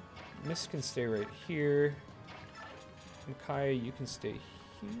 Miss can stay right here. Micaiah, you can stay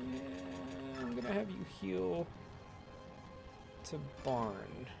here. I'm gonna have you heal to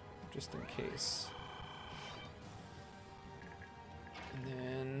Barn, just in case. And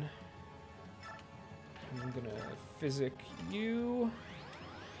then I'm gonna physic you,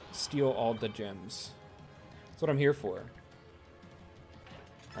 steal all the gems. That's what I'm here for.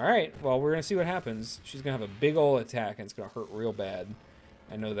 Alright, well, we're gonna see what happens. She's gonna have a big ol' attack and it's gonna hurt real bad.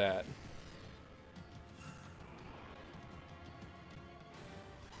 I know that.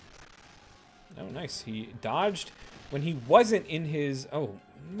 Oh, nice. He dodged when he wasn't in his... Oh,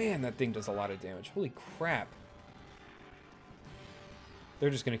 man, that thing does a lot of damage. Holy crap. They're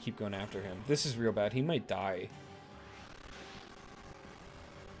just going to keep going after him. This is real bad. He might die.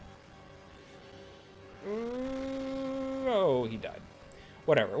 Oh, he died.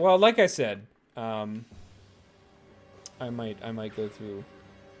 Whatever. Well, like I said, I might go through...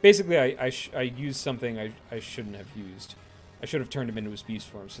 Basically, I used something I shouldn't have used. I should have turned him into his beast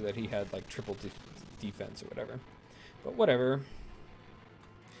form so that he had, like, triple defense or whatever. But whatever.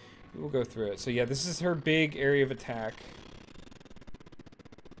 We'll go through it. So, yeah, this is her big area of attack.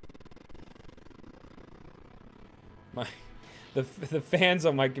 The fans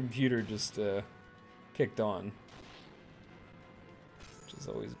on my computer just kicked on, which is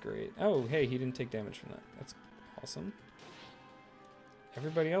always great. Oh, hey, he didn't take damage from that. That's awesome.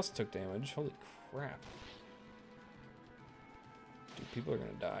 Everybody else took damage. Holy crap. Dude, people are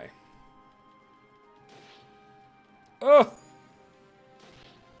gonna die. Oh!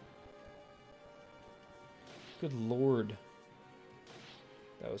 Good lord.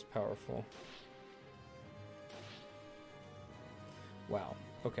 That was powerful. Wow.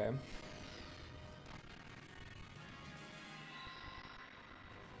 Okay.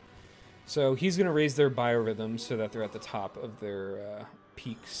 So he's going to raise their biorhythm so that they're at the top of their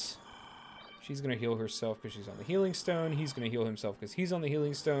peaks. She's going to heal herself because she's on the healing stone. He's going to heal himself because he's on the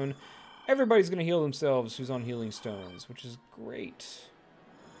healing stone. Everybody's going to heal themselves who's on healing stones, which is great.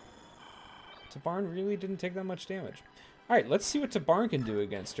 Tabarn really didn't take that much damage. Alright, let's see what Tabarn can do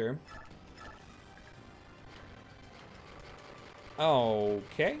against her.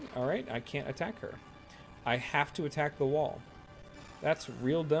 Okay, alright, I can't attack her. I have to attack the wall. That's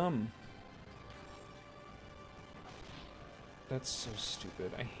real dumb. That's so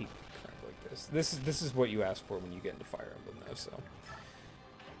stupid. I hate crap like this. This is what you ask for when you get into Fire Emblem, though, so...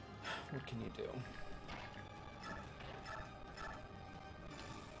 What can you do?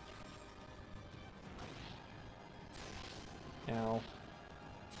 Ow.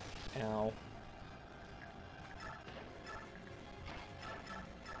 Ow.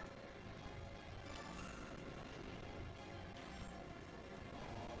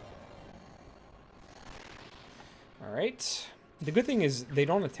 All right. The good thing is they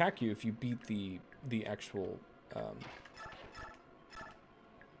don't attack you if you beat the actual. Oh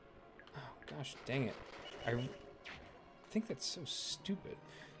gosh, dang it! I think that's so stupid.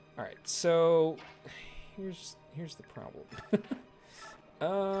 All right, so here's the problem.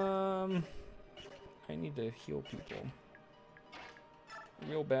 I need to heal people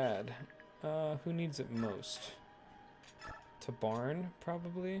real bad. Who needs it most? To Barn,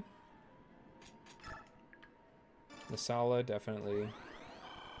 probably. Nasala, definitely.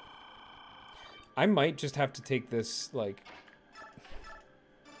 I might just have to take this, like...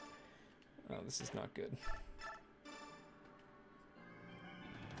 Oh, this is not good.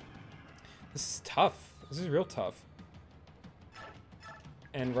 This is tough. This is real tough.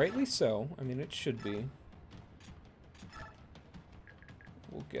 And rightly so. I mean, it should be.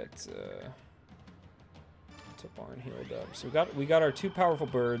 We'll get to Barn healed up. So we got our 2 powerful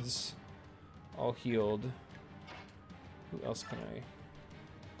birds all healed. Who else can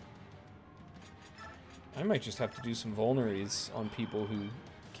I might just have to do some vulneries on people who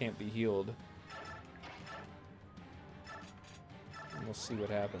can't be healed. And we'll see what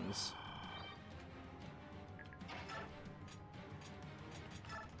happens.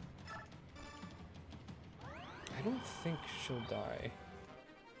 I don't think she'll die.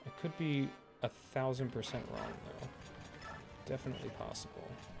 I could be 1000% wrong, though. Definitely possible.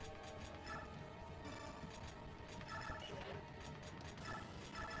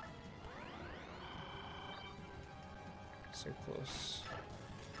 So close.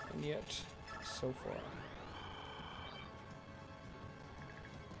 And yet, so far.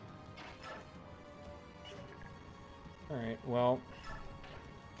 Alright, well...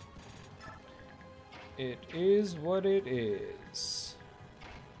 It is what it is.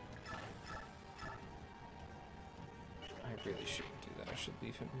 I really shouldn't do that. I should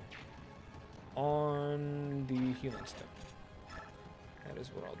leave him on the healing stone. That is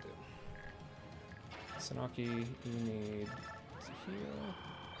what I'll do. Sanaki, you need to heal.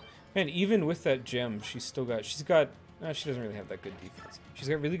 Man, even with that gem, she's got, she doesn't really have that good defense. She's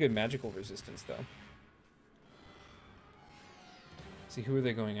got really good magical resistance, though. See, who are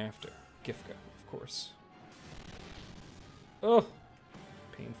they going after? Gifka, of course. Oh!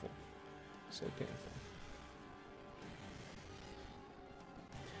 Painful. So painful.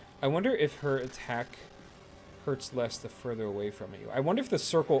 I wonder if her attack hurts less the further away from you. I wonder if the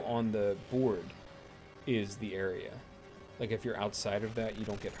circle on the board is the area. Like, if you're outside of that, you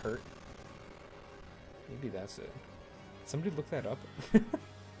don't get hurt. Maybe that's it. Somebody look that up?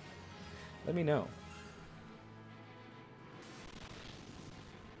 Let me know.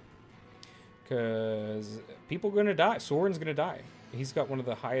 Because people are going to die. Soren's going to die. He's got one of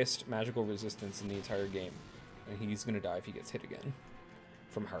the highest magical resistance in the entire game. And he's going to die if he gets hit again.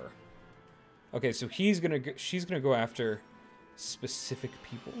 From her. Okay, so she's going to go after specific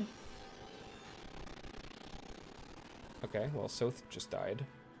people. Okay, well, Soth just died.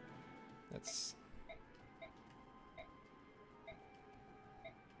 That's...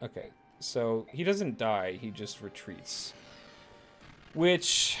 Okay, so he doesn't die, he just retreats.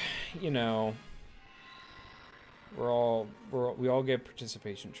 Which, you know, we all get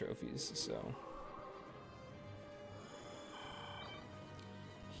participation trophies, so.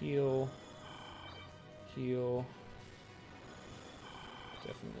 Heal. Heal.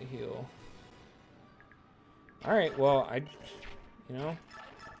 Definitely heal. Alright, well, you know.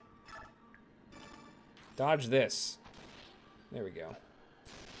 Dodge this. There we go.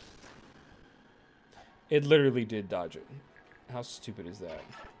 It literally did dodge it. How stupid is that?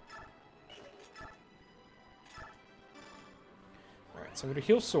 Alright, so I'm going to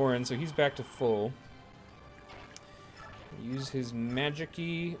heal Soren, so he's back to full. Use his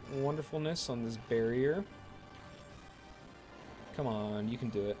magic-y wonderfulness on this barrier. Come on, you can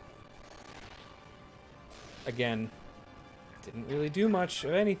do it. Again, didn't really do much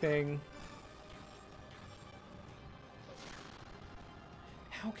of anything.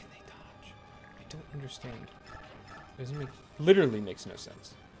 How can they dodge? I don't understand. It doesn't literally makes no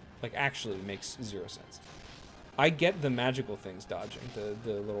sense. Like, actually makes 0 sense. I get the magical things dodging, the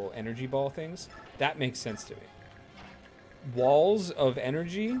little energy ball things. That makes sense to me. Walls of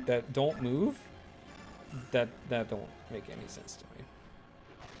energy that don't move, that don't make any sense to me.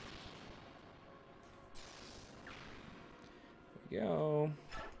 There we go.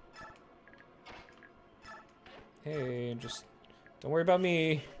 Hey, just don't worry about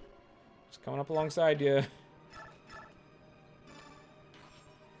me. Just coming up alongside you.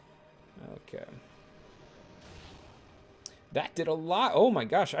 That did a lot. Oh my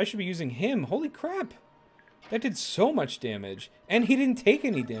gosh, I should be using him. Holy crap. That did so much damage. And he didn't take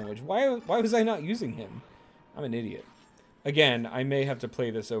any damage. Why was I not using him? I'm an idiot. Again, I may have to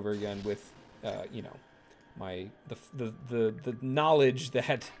play this over again with, you know, the knowledge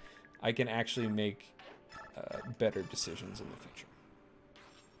that I can actually make better decisions in the future.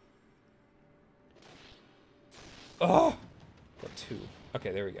 Oh! Got 2.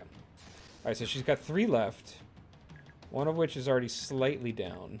 Okay, there we go. Alright, so she's got 3 left. One of which is already slightly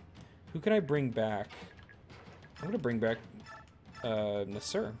down. Who can I bring back? I'm gonna bring back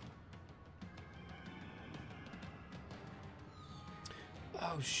Nasser.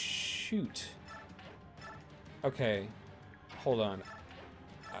 Oh, shoot. Okay. Hold on.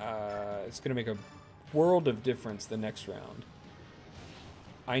 It's gonna make a world of difference the next round.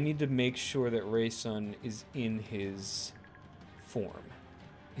 I need to make sure that Raysun is in his form.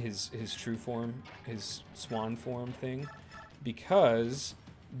 His true form, his swan form thing. Because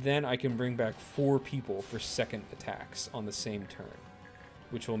then I can bring back 4 people for second attacks on the same turn.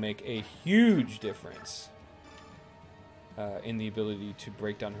 Which will make a huge difference in the ability to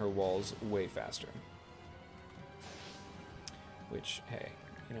break down her walls way faster. Which, hey,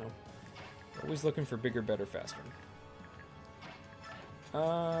 you know, always looking for bigger, better, faster.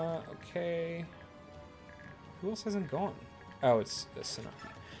 Okay. Who else hasn't gone? Oh, it's Sanaki.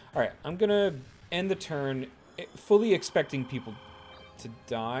 Alright, I'm gonna end the turn fully expecting people to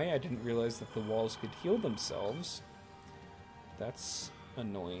die. I didn't realize that the walls could heal themselves. That's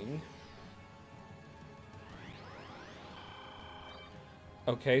annoying.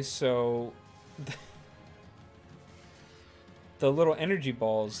 Okay, so the little energy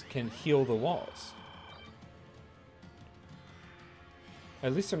balls can heal the walls.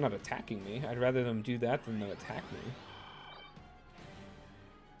 At least they're not attacking me. I'd rather them do that than them attack me.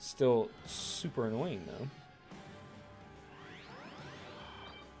 Still super annoying, though.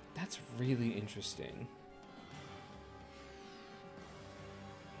 That's really interesting.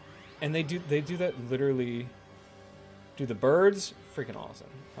 And they do that literally. Do the birds? Freaking awesome.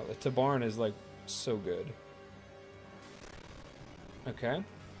 Oh, the Tabarn is like so good. Okay.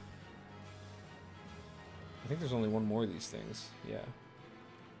 I think there's only one more of these things. Yeah.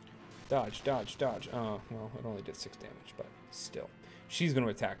 Dodge, dodge, dodge. Oh, well, it only did 6 damage, but still. She's going to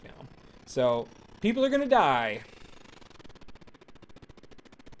attack now. So, people are going to die.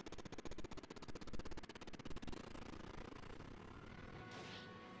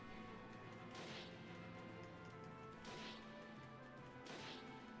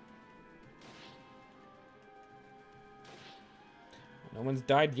 No one's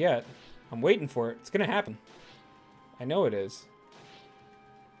died yet. I'm waiting for it. It's going to happen. I know it is.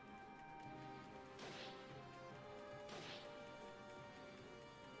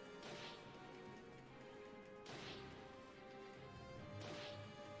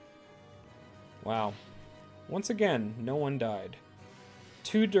 Wow. Once again, no one died.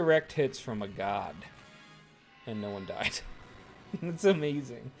 2 direct hits from a god. And no one died. That's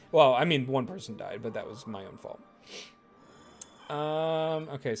amazing. Well, I mean, 1 person died, but that was my own fault.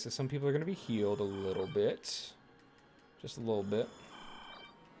 Okay, so some people are going to be healed a little bit. Just a little bit.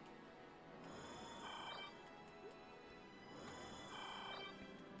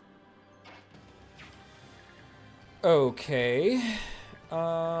 Okay.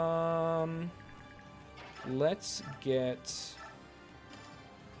 Let's get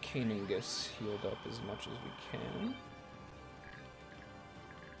Kaningus healed up as much as we can.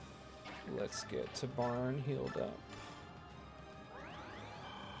 Let's get Tabarn healed up.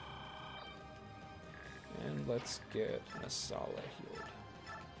 And let's get Nasala healed.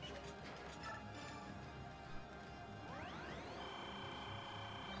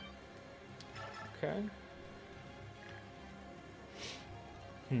 Okay.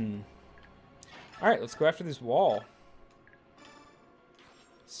 Alright, let's go after this wall.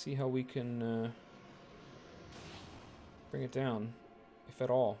 See how we can bring it down, if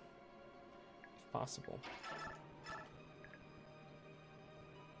at all. If possible.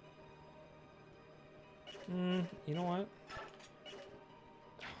 You know what?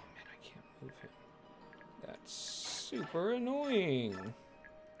 Oh man, I can't move him. That's super annoying.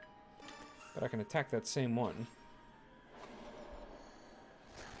 But I can attack that same one.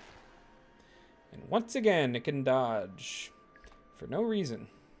 And once again, it can dodge. For no reason.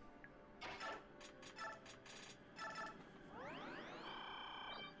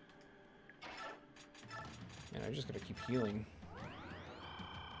 Man, I'm just gonna keep healing.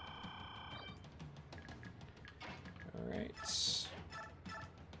 Alright.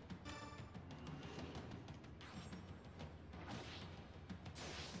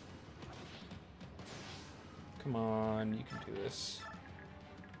 Come on, you can do this.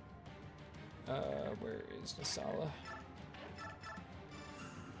 Where is Nasala?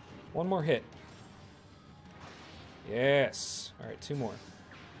 One more hit. Yes. All right, 2 more.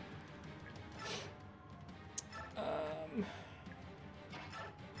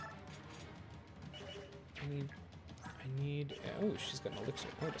 I need. Oh, she's got an elixir.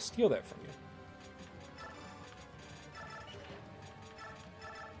 I'm going to steal that from you.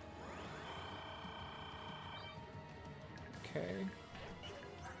 Okay.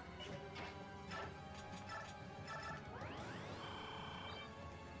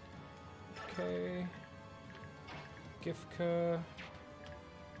 Okay. Gifka.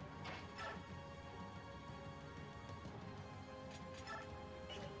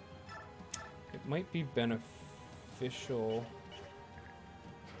 It might be beneficial.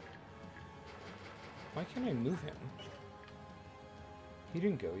 Why can't I move him? He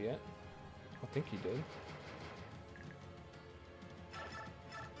didn't go yet. I think he did.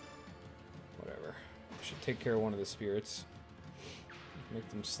 Whatever. I should take care of one of the spirits. Make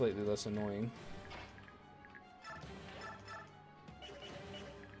them slightly less annoying.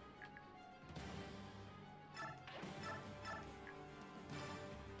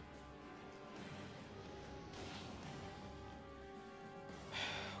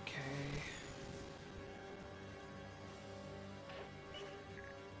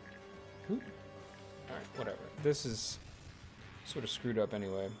 Alright, whatever. This is sort of screwed up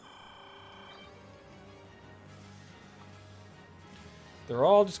anyway. They're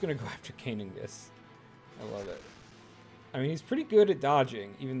all just going to go after Caningus. I love it. I mean, he's pretty good at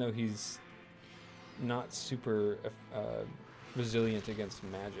dodging, even though he's not super resilient against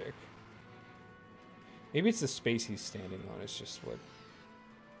magic. Maybe it's the space he's standing on. It's just what...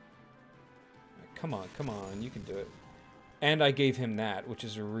 Come on, you can do it. And I gave him that, which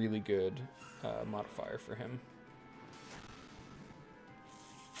is a really good modifier for him.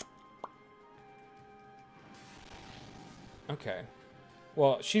 Okay.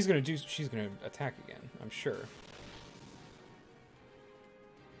 Well, she's gonna attack again, I'm sure.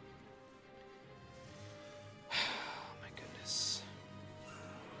 Oh my goodness.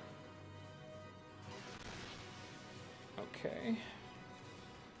 Okay.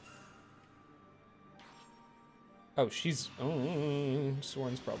 Oh, she's... Oh,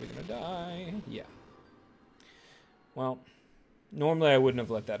 Soren's probably gonna die. Yeah. Well, normally I wouldn't have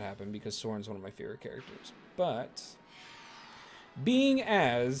let that happen because Soren's one of my favorite characters. But, being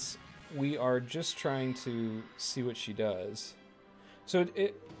as we are just trying to see what she does... So,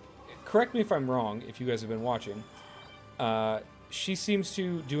 correct me if I'm wrong, if you guys have been watching. She seems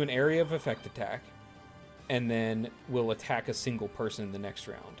to do an area of effect attack, and then will attack a single person in the next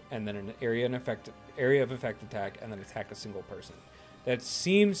round, and then an area of effect attack, and then attack a single person. That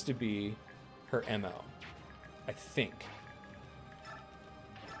seems to be her MO, I think.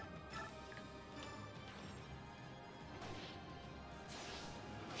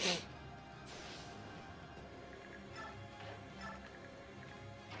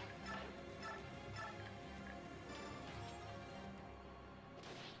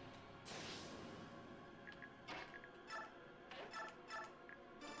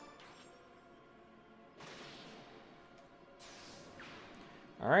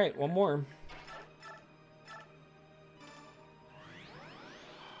 All right, one more.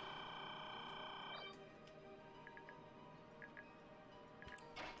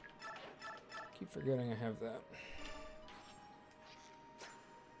 Keep forgetting I have that.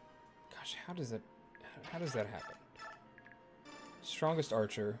 Gosh, how does that happen? Strongest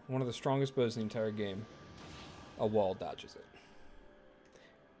archer, one of the strongest bows in the entire game. A wall dodges it.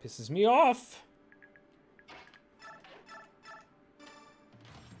 Pisses me off.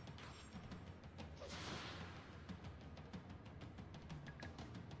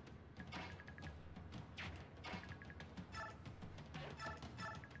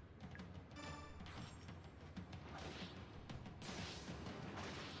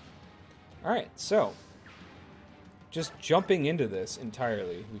 Alright, so just jumping into this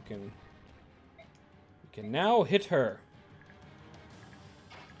entirely, we can now hit her.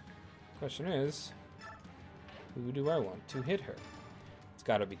 Question is, who do I want to hit her? It's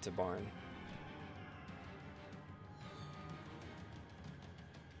gotta be Tabarn.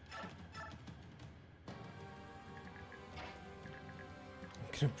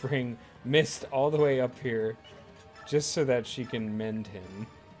 I'm gonna bring Mist all the way up here just so that she can mend him.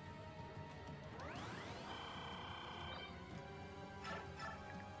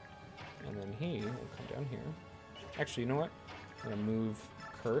 And then he will come down here. Actually, you know what? I'm going to move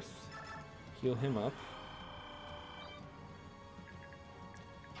Kurth, heal him up.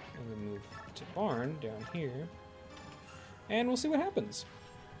 And then move to barn down here. And we'll see what happens.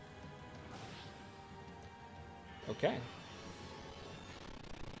 Okay.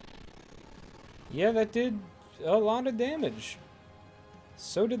 Yeah, that did a lot of damage.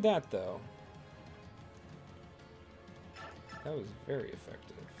 So did that, though. That was very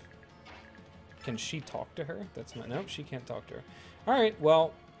effective. Can she talk to her? That's not... Nope, she can't talk to her. Alright,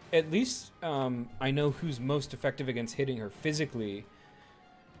 well, at least I know who's most effective against hitting her physically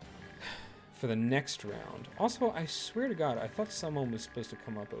for the next round. Also, I swear to God, I thought someone was supposed to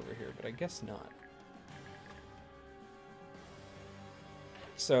come up over here, but I guess not.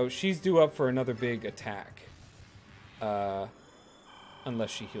 So she's due up for another big attack.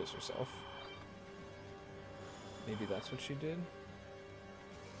 Unless she heals herself. Maybe that's what she did?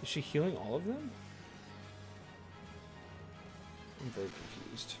 Is she healing all of them? I'm very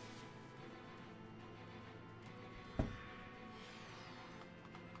confused.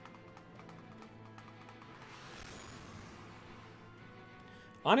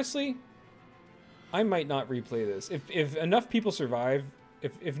 Honestly, I might not replay this. If enough people survive,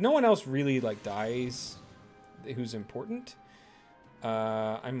 if no one else really like dies who's important,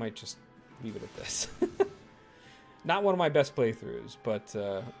 I might just leave it at this. Not one of my best playthroughs, but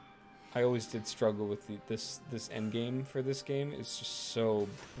I always did struggle with this end game for this game. It's just so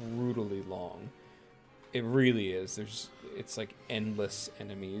brutally long. It really is. It's like endless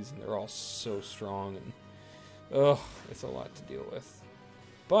enemies, and they're all so strong, and ugh, it's a lot to deal with.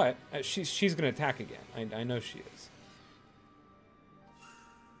 But she's gonna attack again. I know she is.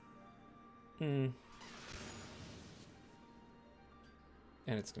 And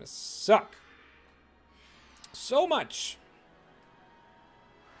it's gonna suck so much.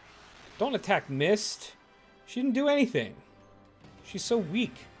 Don't attack Mist. She didn't do anything. She's so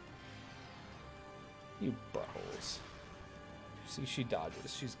weak. You buttholes. See, she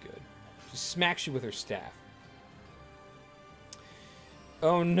dodges. She's good. She smacks you with her staff.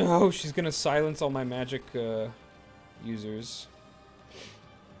 Oh no, she's gonna silence all my magic users.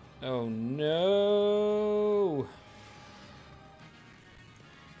 Oh no.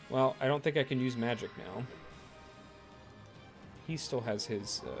 Well, I don't think I can use magic now. He still has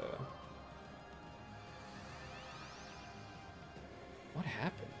his, What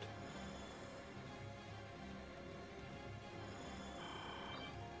happened?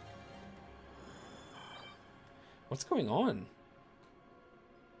 What's going on?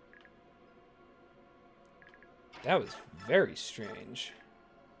 That was very strange.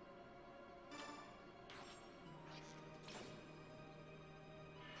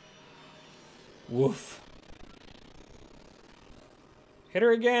 Woof. Hit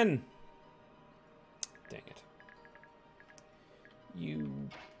her again. Dang it. You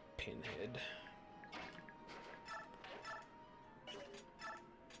pinhead.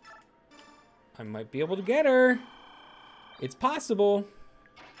 I might be able to get her. It's possible.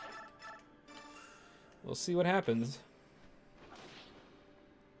 We'll see what happens.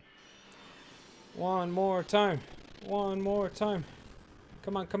 One more time. One more time.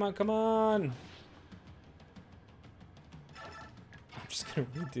 Come on, come on, come on. I'm just gonna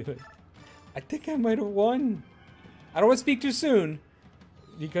redo it. I think I might have won. I don't want to speak too soon.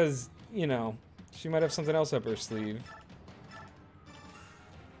 Because, you know, she might have something else up her sleeve.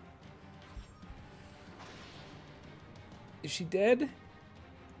 Is she dead?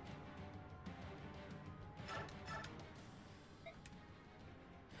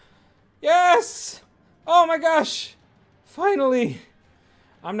 Yes! Oh my gosh! Finally!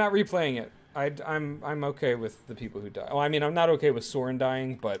 I'm not replaying it. I'm okay with the people who die. Oh, I mean, I'm not okay with Soren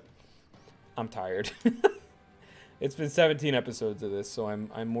dying, but I'm tired. It's been 17 episodes of this, so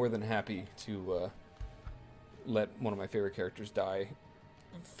I'm more than happy to let one of my favorite characters die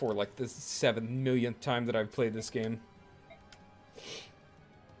for like the 7 millionth time that I've played this game.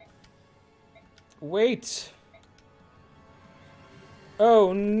 Wait!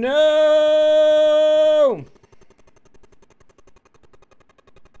 Oh no!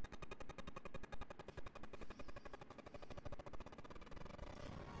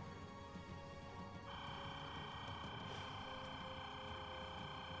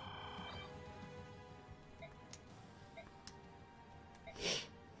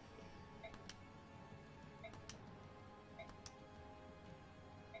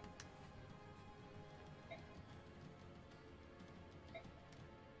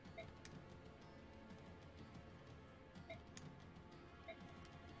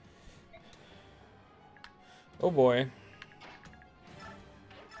 Oh boy.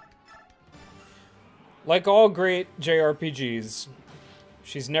 Like all great JRPGs,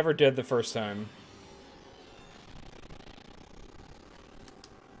 she's never dead the first time.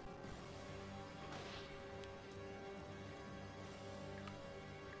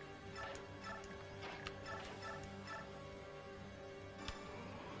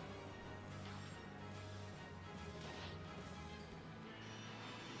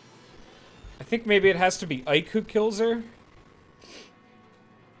 I think maybe it has to be Ike who kills her. We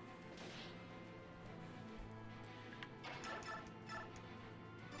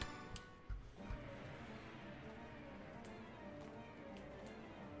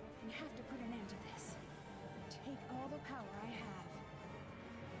have to put an end to this. Take all the power I have.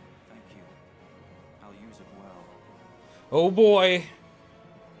 Thank you. I'll use it well. Oh boy.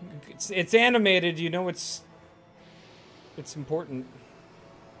 It's animated, you know it's important.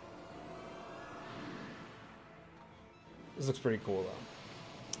 This looks pretty cool though.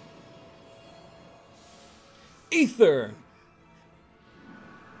 Ether!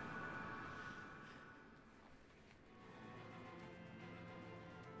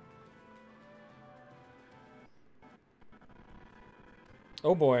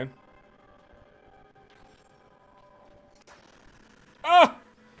 Oh boy. Ah!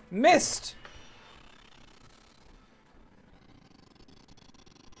 Missed!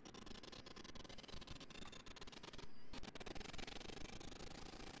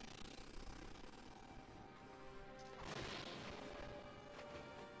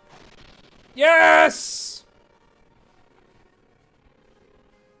 Yes!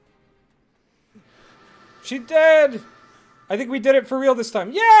 She did! I think we did it for real this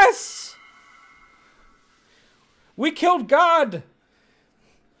time. Yes! We killed God!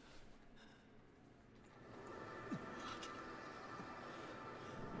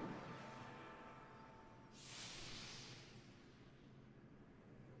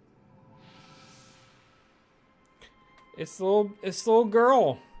 It's the little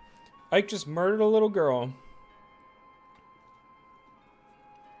girl. Ike just murdered a little girl.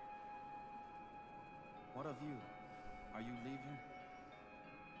 What of you? Are you leaving?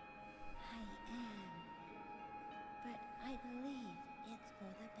 I am. But I believe it's for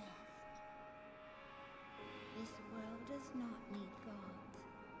the best. This world does not need gods.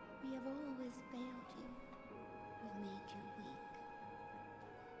 We have always failed you. We've made you weak.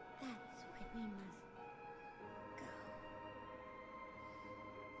 That's why we must go.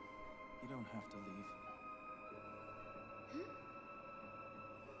 You don't have to leave.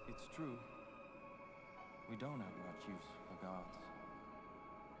 It's true. We don't have much use for gods.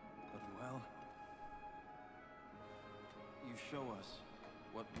 But well, you show us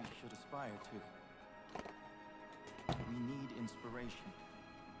what we should aspire to. We need inspiration.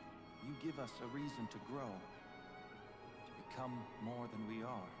 You give us a reason to grow, to become more than we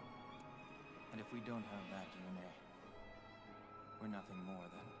are. And if we don't have that DNA, we're nothing more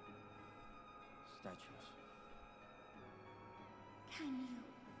than statues. Can you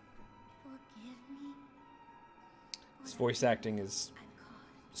forgive me? This voice acting is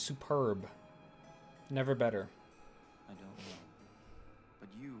superb. Never better. I don't know. But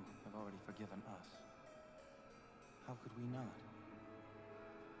you have already forgiven us. How could we not?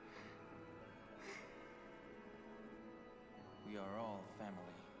 We are all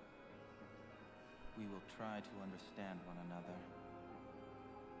family. We will try to understand one another,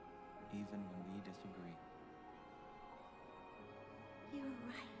 even when we disagree. You're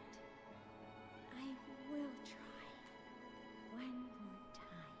right. I will try. One more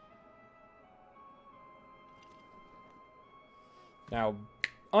time. Now,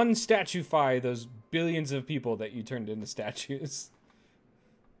 unstatuefy those billions of people that you turned into statues.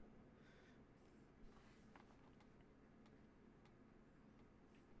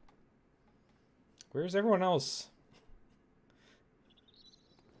 Where's everyone else?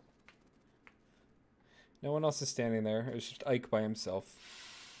 No one else is standing there. It's just Ike by himself.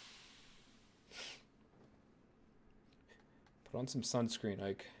 Put on some sunscreen,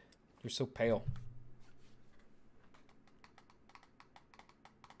 Ike. You're so pale.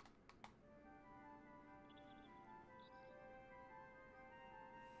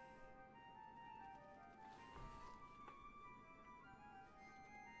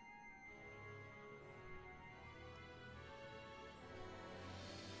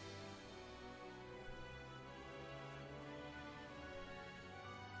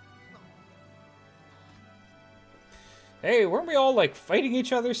 Hey, weren't we all, like, fighting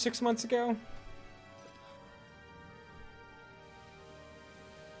each other 6 months ago?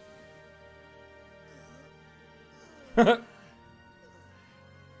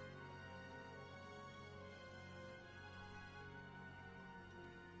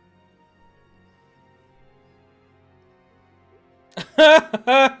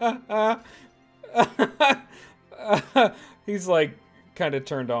 He's, like, kind of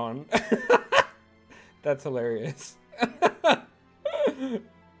turned on. That's hilarious.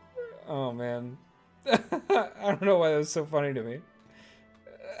 Oh man. I don't know why that was so funny to me.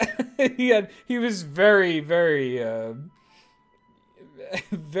 he was very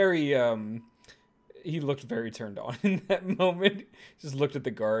He looked very turned on in that moment. Just looked at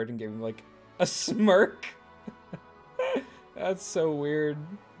the guard and gave him like a smirk. That's so weird.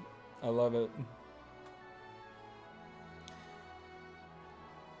 I love it.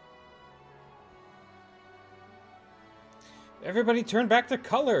 Everybody turn back to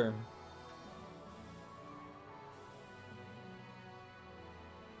color.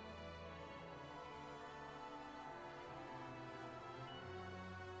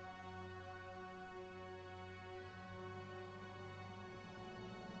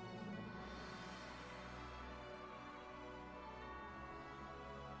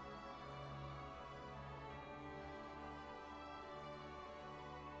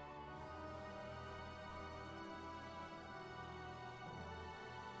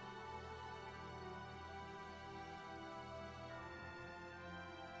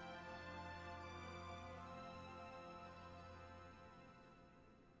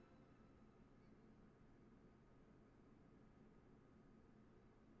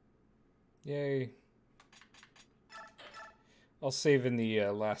 Yay. I'll save in the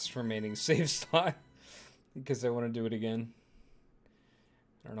last remaining save slot because I want to do it again.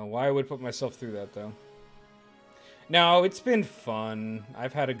 I don't know why I would put myself through that though. No, it's been fun.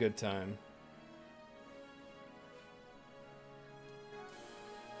 I've had a good time.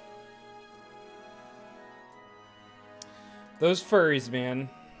 Those furries, man.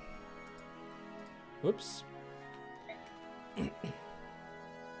 Whoops.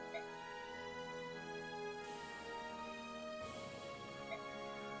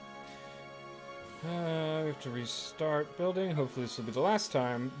 We have to restart building. Hopefully this will be the last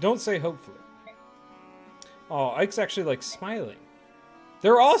time. Don't say hopefully. Oh, Ike's actually like smiling.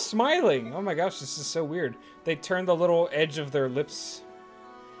 They're all smiling. Oh my gosh, this is so weird. They turn the little edge of their lips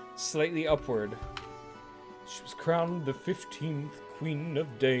slightly upward. She was crowned the 15th Queen of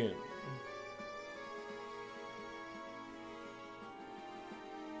Dayan.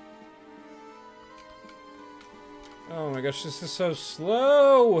 Oh my gosh, this is so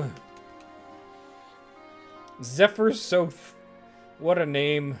slow. Zephyr Soph. What a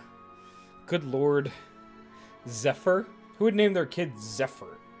name. Good lord. Zephyr? Who would name their kid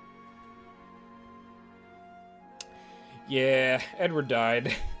Zephyr? Yeah, Edward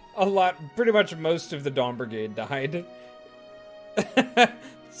died. A lot, pretty much most of the Dawn Brigade died.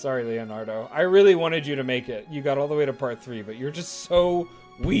 Sorry, Leonardo. I really wanted you to make it. You got all the way to part 3, but you're just so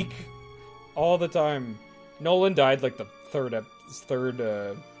weak all the time. Nolan died like the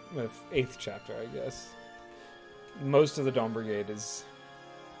eighth chapter, I guess. Most of the Dawn Brigade is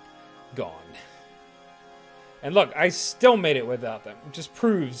gone. And look, I still made it without them. It just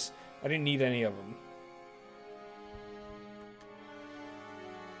proves I didn't need any of them.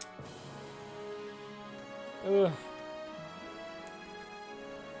 Ugh.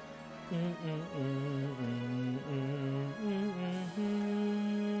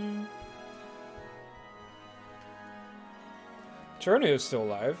 Chernio's still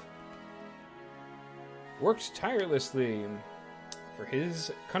alive. Worked tirelessly for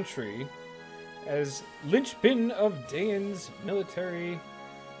his country as linchpin of Dayan's military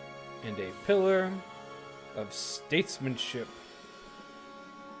and a pillar of statesmanship.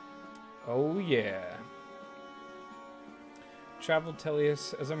 Oh yeah. Traveled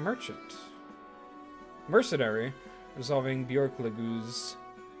Tellius as a merchant. Mercenary, resolving Bjorklagu's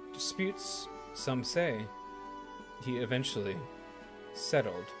disputes, some say. He eventually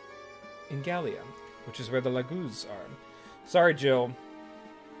settled in Gallia, which is where the Lagus are. Sorry, Jill.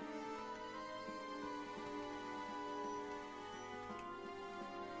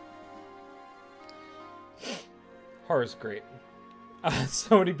 Horror's great.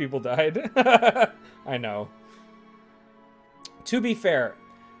 So many people died. I know. To be fair,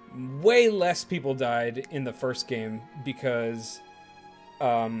 way less people died in the first game because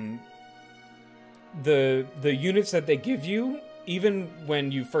the units that they give you, even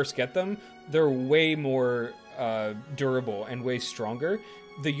when you first get them, they're way more durable and way stronger.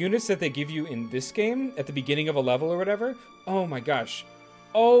 The units that they give you in this game at the beginning of a level or whatever, oh my gosh.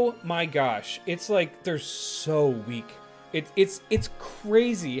 Oh my gosh. It's like they're so weak. It's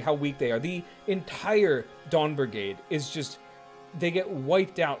crazy how weak they are. The entire Dawn Brigade is just, they get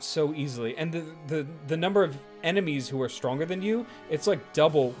wiped out so easily. And the number of enemies who are stronger than you, it's like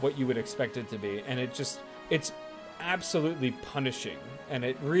double what you would expect it to be. And it's absolutely punishing. And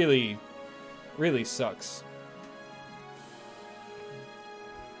it really, really sucks.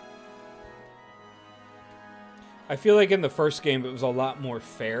 I feel like in the first game it was a lot more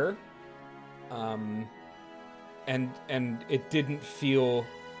fair. And it didn't feel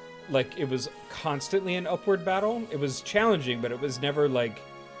like it was constantly an upward battle. It was challenging, but it was never like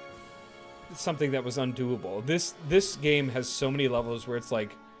something that was undoable. This game has so many levels where it's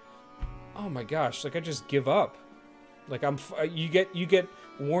like, oh my gosh, like I just give up. Like you get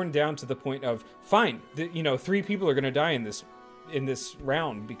worn down to the point of fine, you know, 3 people are gonna die in this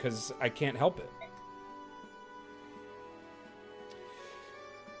round because I can't help it.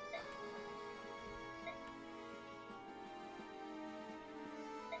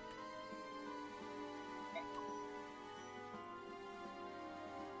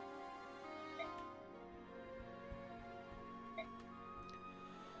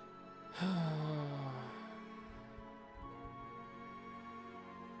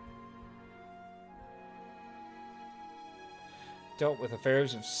 Dealt with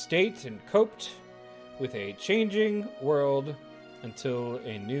affairs of state and coped with a changing world until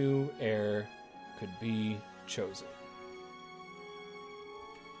a new heir could be chosen.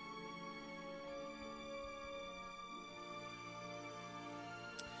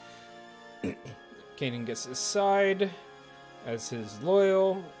 Kanan gets his side as his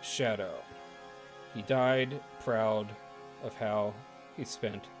loyal shadow. He died proud of how he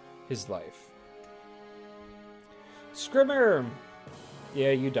spent his life. Scrimmer!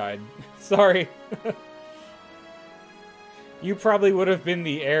 Yeah, you died. Sorry. You probably would have been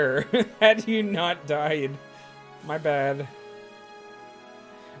the heir had you not died. My bad.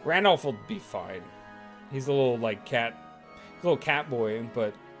 Randolph will be fine. He's a little like cat boy,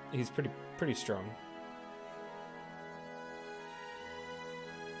 but he's pretty strong.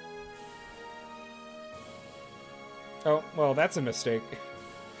 Oh, well, that's a mistake.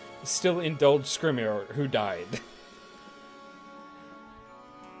 Still indulged Scrimmer, who died.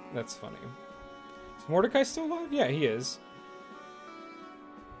 That's funny. Is Mordecai still alive? Yeah, he is.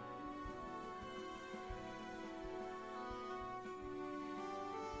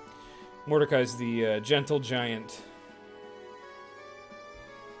 Mordecai's the gentle giant.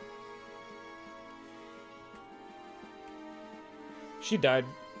 She died.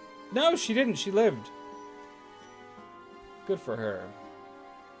 No, she didn't. She lived. Good for her.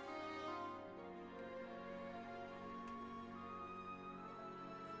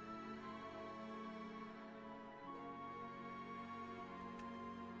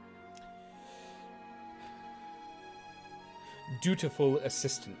 Dutiful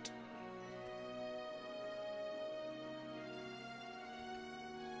assistant.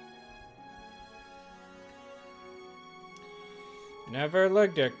 Never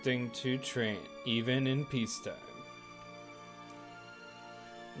neglecting to train, even in peacetime.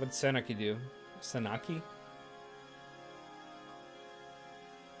 What'd Senaki do? Sanaki?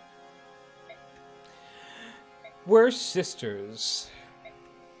 We're sisters.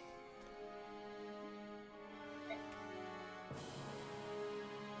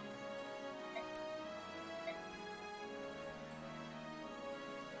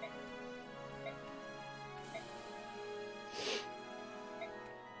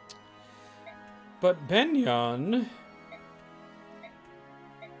 But Benyon...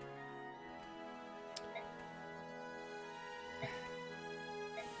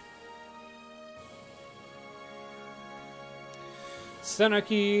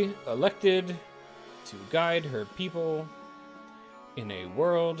 Senaki elected to guide her people in a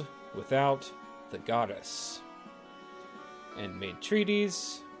world without the goddess, and made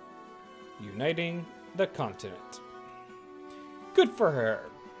treaties uniting the continent. Good for her.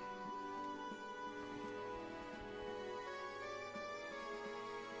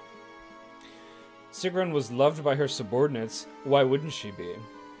 Sigrun was loved by her subordinates. Why wouldn't she be?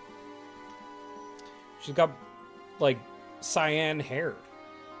 She's got, like, cyan hair.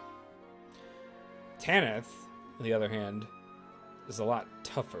 Tanith, on the other hand, is a lot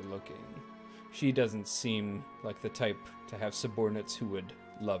tougher looking. She doesn't seem like the type to have subordinates who would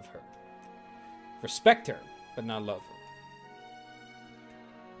love her. Respect her, but not love her.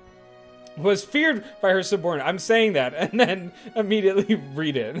 Was feared by her subordinate. I'm saying that, and then immediately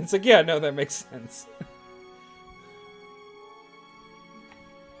read it. And it's like, yeah, no, that makes sense.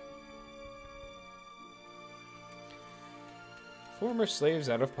 Former slaves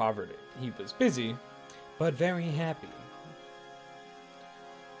out of poverty. He was busy, but very happy.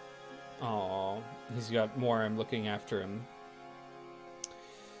 Aww, he's got Morim looking after him.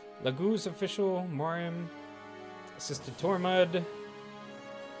 Lagoo's official, Morim, assisted Tormud.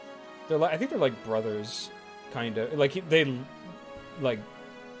 They're like, I think they're like brothers, kind of. Like they, like,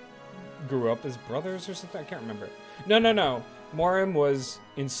 grew up as brothers or something. I can't remember. No. Morim was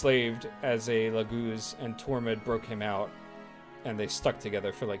enslaved as a Lagoo's, and Tormud broke him out. And they stuck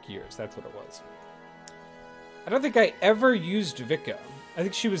together for like years. That's what it was. I don't think I ever used Vika. I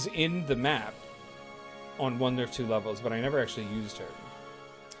think she was in the map on 1 or 2 levels, but I never actually used her.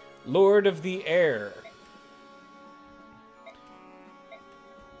 Lord of the Air.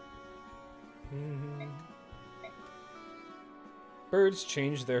 Birds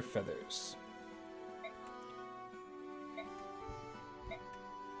change their feathers.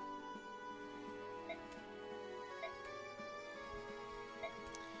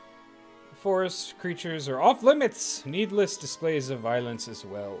 Forest creatures are off limits. Needless displays of violence as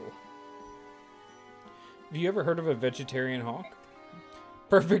well. Have you ever heard of a vegetarian hawk?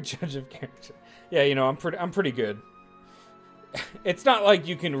 Perfect judge of character. Yeah, you know, I'm pretty good. It's not like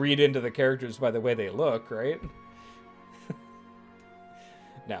you can read into the characters by the way they look, right?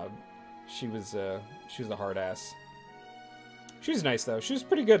 No, she was a hard ass. She was nice though. She was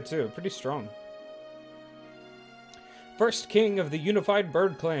pretty good too, pretty strong. First king of the unified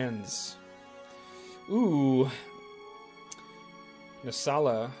bird clans. Ooh.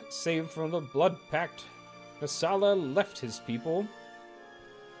 Nasala, saved from the blood pact. Nasala left his people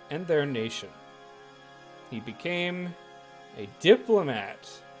and their nation. He became a diplomat,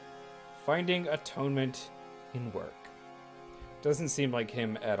 finding atonement in work. Doesn't seem like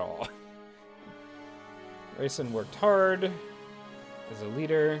him at all. Raisin worked hard as a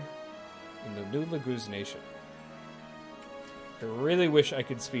leader in the New Laguz nation. I really wish I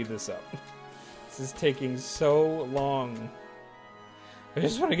could speed this up. This is taking so long. I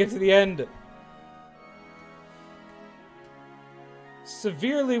just want to get to the end.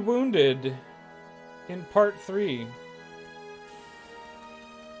 Severely wounded in part 3.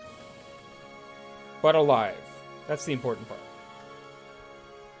 But alive. That's the important part.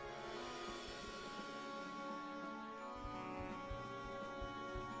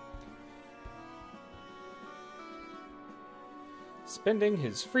 Spending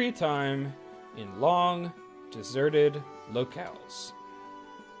his free time in long, deserted locales.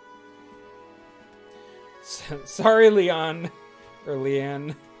 Sorry, Leon. Or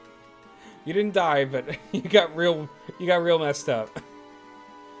Leanne. You didn't die, but you got real messed up.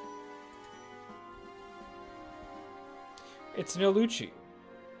 It's Nolucci.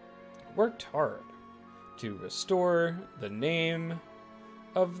 Worked hard to restore the name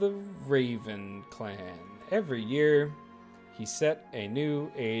of the Raven clan. Every year, he set a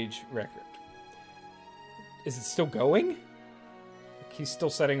new age record. Is it still going? He's still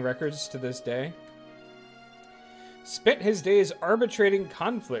setting records to this day. Spent his days arbitrating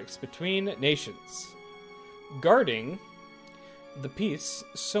conflicts between nations, guarding the peace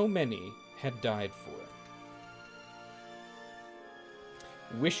so many had died for.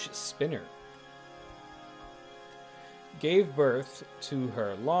 Wish Spinner. Gave birth to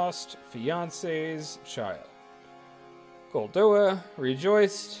her lost fiance's child. Goldoa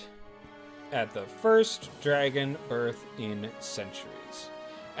rejoiced at the first dragon birth in centuries.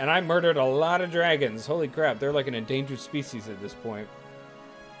 And I murdered a lot of dragons. Holy crap, they're like an endangered species at this point.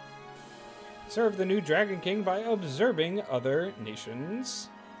 Served the new Dragon King by observing other nations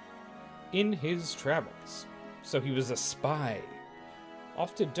in his travels. So he was a spy.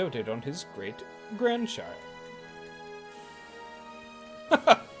 Often doted on his great-grandchild.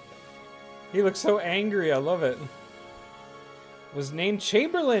 He looks so angry, I love it. Was named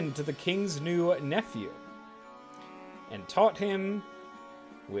Chamberlain to the king's new nephew. And taught him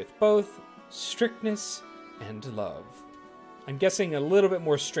with both strictness and love. I'm guessing a little bit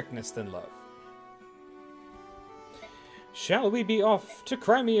more strictness than love. Shall we be off to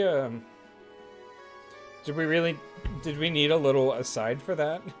Crimea? Did we need a little aside for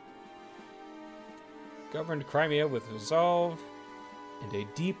that? Governed Crimea with resolve and a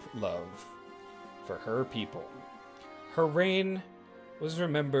deep love for her people. Her reign was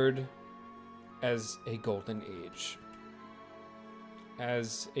remembered as a golden age.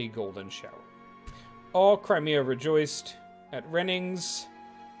 As a golden shower. All Crimea rejoiced at Renning's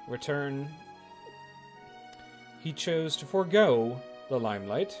return. He chose to forego the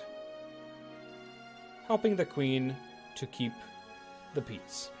limelight, helping the queen to keep the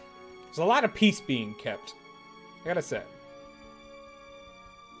peace. There's a lot of peace being kept, I gotta say.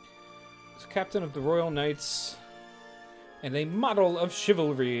 As captain of the Royal Knights and a model of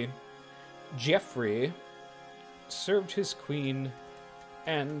chivalry, Geoffrey served his queen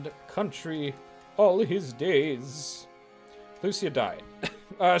and country all his days. Lucia died.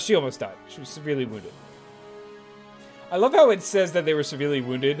 She almost died. She was severely wounded. I love how it says that they were severely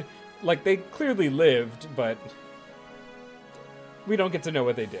wounded. Like, they clearly lived, but we don't get to know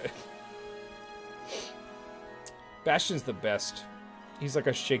what they did. Bastion's the best. He's like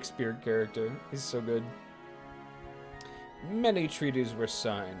a Shakespeare character. He's so good. Many treaties were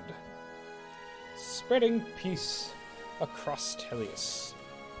signed, spreading peace across Tellius.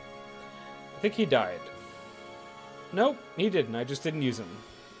 I think he died. Nope, he didn't. I just didn't use him.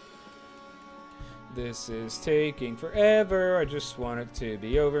 This is taking forever. I just want it to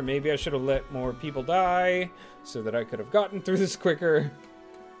be over. Maybe I should have let more people die so that I could have gotten through this quicker.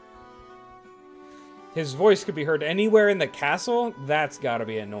 His voice could be heard anywhere in the castle? That's gotta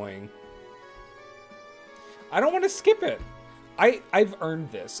be annoying. I don't want to skip it. I've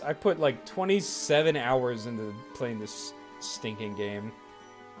earned this. I put like 27 hours into playing this stinking game.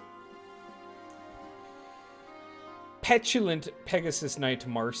 Petulant Pegasus Knight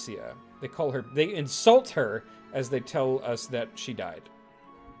Marcia. They insult her as they tell us that she died.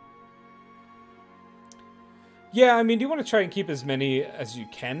 Yeah, I mean, do you want to try and keep as many as you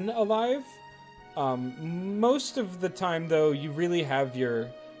can alive? Most of the time, though, you really have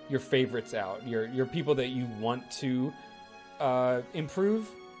your favorites out. Your people that you want to improve.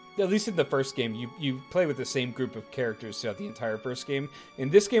 At least in the first game, you play with the same group of characters throughout the entire first game. In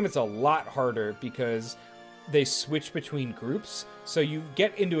this game, it's a lot harder because they switch between groups. So you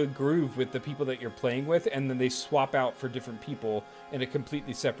get into a groove with the people that you're playing with, and then they swap out for different people in a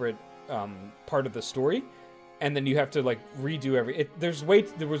completely separate part of the story. And then you have to like redo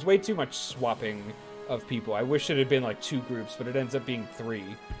there was way too much swapping of people. I wish it had been like 2 groups, but it ends up being 3.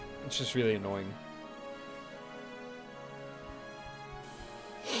 It's just really annoying.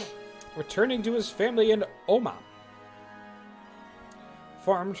 Returning to his family in Oma.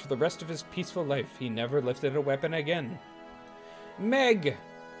 Farmed for the rest of his peaceful life, he never lifted a weapon again. Meg!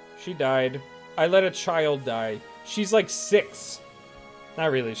 She died. I let a child die. She's like 6.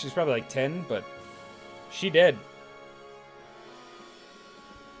 Not really, she's probably like 10, but she dead.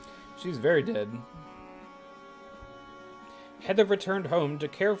 She's very dead. Heather returned home to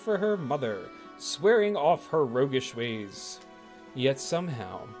care for her mother, swearing off her roguish ways. Yet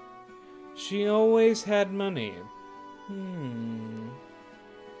somehow, she always had money.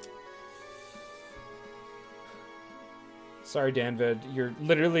 Sorry, Danvid. You're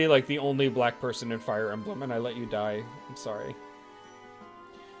literally like the only black person in Fire Emblem, and I let you die. I'm sorry.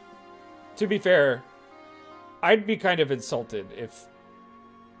 To be fair, I'd be kind of insulted if,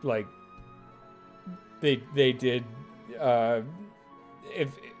 like, they did, if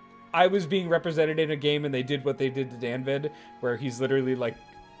I was being represented in a game and they did what they did to Danvid, where he's literally, like,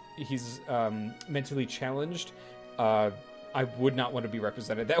 he's mentally challenged, I would not want to be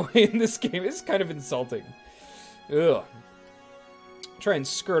represented that way in this game. It's kind of insulting. Ugh. Try and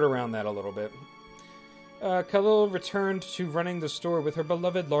skirt around that a little bit. Khalil returned to running the store with her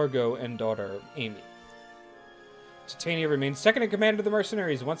beloved Largo and daughter, Amy. Titania remained second in command of the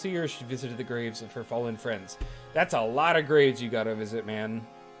mercenaries. Once a year, she visited the graves of her fallen friends. That's a lot of graves you gotta visit, man.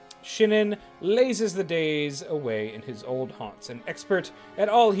 Shinnen lazes the days away in his old haunts. An expert at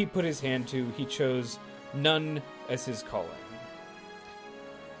all he put his hand to, he chose none as his calling.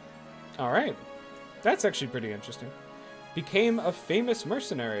 Alright. That's actually pretty interesting. Became a famous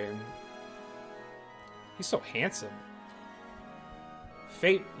mercenary. He's so handsome.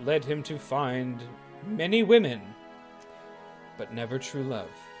 Fate led him to find many women, but never true love.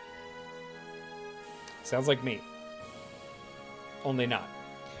 Sounds like me. Only not.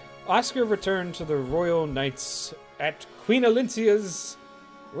 Oscar returned to the Royal Knights at Queen Alincia's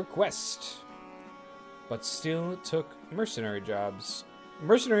request, but still took mercenary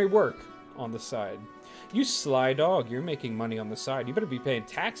work on the side. You sly dog, you're making money on the side. You better be paying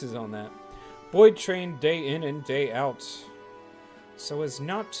taxes on that. Boyd trained day in and day out, so as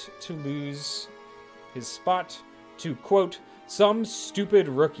not to lose his spot to, quote, some stupid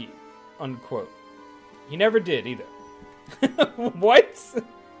rookie, unquote. He never did, either. What?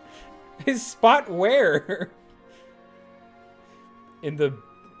 His spot where? In the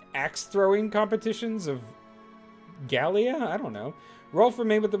axe-throwing competitions of Gallia? I don't know. Rolf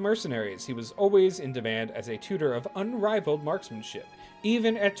remained with the mercenaries. He was always in demand as a tutor of unrivaled marksmanship,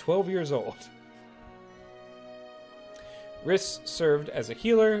 even at 12 years old. Riss served as a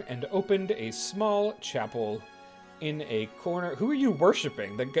healer and opened a small chapel in a corner. Who are you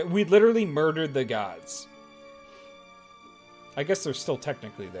worshipping? We literally murdered the gods. I guess they're still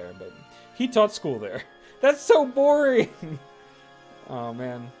technically there, but he taught school there. That's so boring! Oh,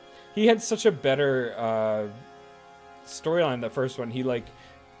 man. He had such a better storyline in the first one.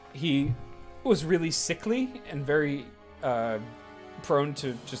 He was really sickly and very prone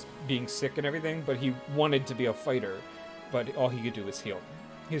to just being sick and everything, but he wanted to be a fighter, but all he could do was heal.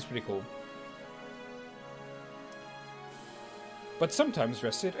 He was pretty cool. But sometimes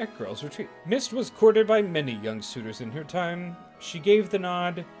rested at Girls' Retreat. Mist was courted by many young suitors in her time. She gave the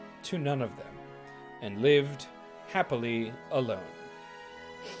nod to none of them, and lived happily alone.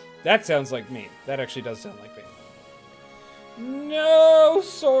 That sounds like me. That actually does sound like me. No,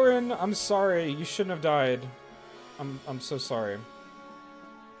 Soren! I'm sorry. You shouldn't have died. I'm so sorry.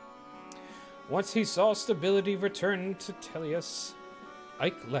 Once he saw stability return to Teleus,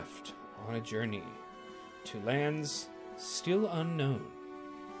 Ike left on a journey to lands still unknown.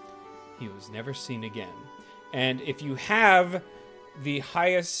 He was never seen again. And if you have the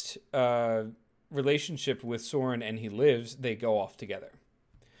highest relationship with Soren and he lives, they go off together.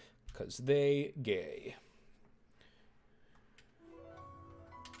 Because they gay.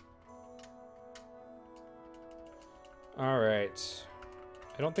 Alright.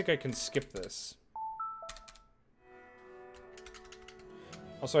 I don't think I can skip this.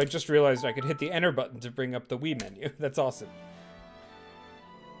 Also, I just realized I could hit the enter button to bring up the Wii menu. That's awesome.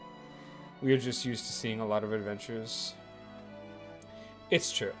 We are just used to seeing a lot of adventures.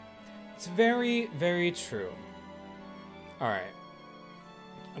 It's true. It's very, very true. Alright.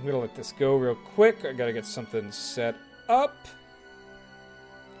 I'm gonna let this go real quick. I gotta get something set up.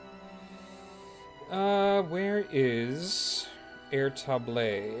 Where is Air Table?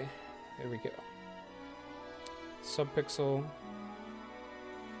 There we go. Subpixel.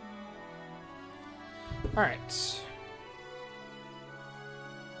 Alright.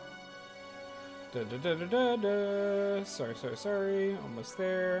 Sorry. Almost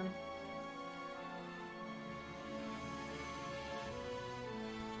there.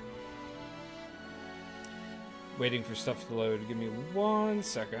 Waiting for stuff to load. Give me 1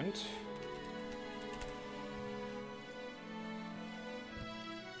 second.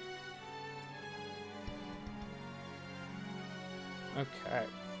 Okay.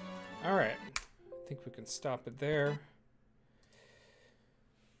 Alright. I think we can stop it there.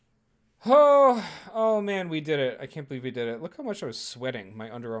 Oh man, we did it. I can't believe we did it. Look how much I was sweating. My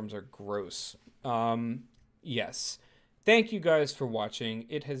underarms are gross. Yes. Thank you guys for watching.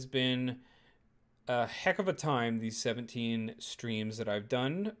 It has been a heck of a time, these 17 streams that I've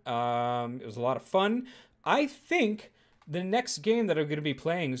done. It was a lot of fun. I think the next game that I'm going to be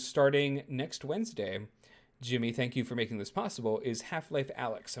playing starting next Wednesday, Jimmy, thank you for making this possible, is Half-Life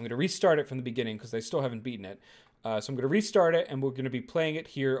Alyx. I'm going to restart it from the beginning because I still haven't beaten it. So I'm going to restart it, and we're going to be playing it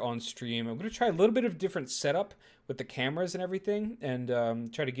here on stream. I'm going to try a little bit of different setup with the cameras and everything, and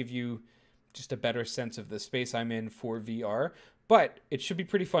try to give you just a better sense of the space I'm in for VR. But it should be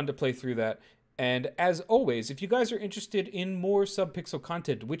pretty fun to play through that. And as always, if you guys are interested in more Subpixel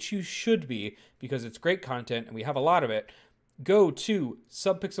content, which you should be, because it's great content, and we have a lot of it, go to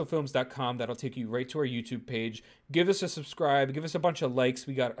subpixelfilms.com. That'll take you right to our YouTube page. Give us a subscribe. Give us a bunch of likes.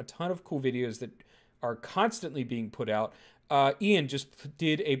 We got a ton of cool videos that are constantly being put out. Ian just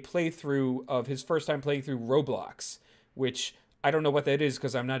did a playthrough of his first time playing through Roblox, which I don't know what that is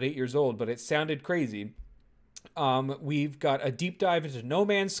because I'm not 8 years old, but it sounded crazy. We've got a deep dive into No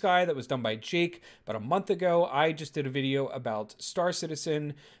Man's Sky that was done by Jake about a month ago. I just did a video about Star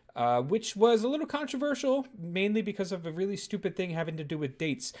Citizen, which was a little controversial, mainly because of a really stupid thing having to do with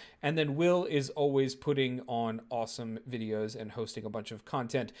dates. And then Will is always putting on awesome videos and hosting a bunch of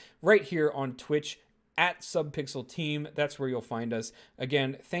content right here on Twitch at Subpixel Team. That's where you'll find us.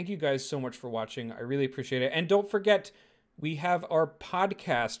 Again, thank you guys so much for watching. I really appreciate it. And don't forget, we have our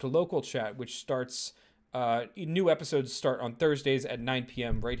podcast, Local Chat, which starts... new episodes start on Thursdays at 9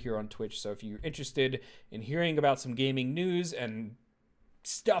 p.m. right here on Twitch. So if you're interested in hearing about some gaming news and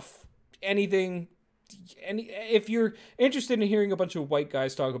stuff, anything, if you're interested in hearing a bunch of white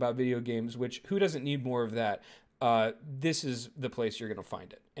guys talk about video games, which who doesn't need more of that, this is the place you're going to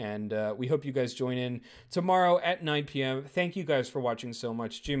find it. And we hope you guys join in tomorrow at 9 p.m. Thank you guys for watching so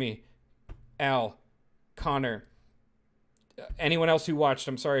much. Jimmy, Al, Connor, anyone else who watched,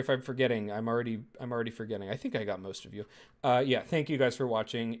 I'm sorry if I'm forgetting. I'm already forgetting. I think I got most of you. Yeah, thank you guys for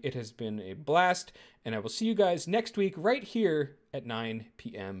watching. It has been a blast, and I will see you guys next week right here at 9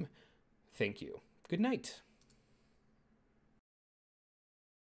 p.m. Thank you. Good night.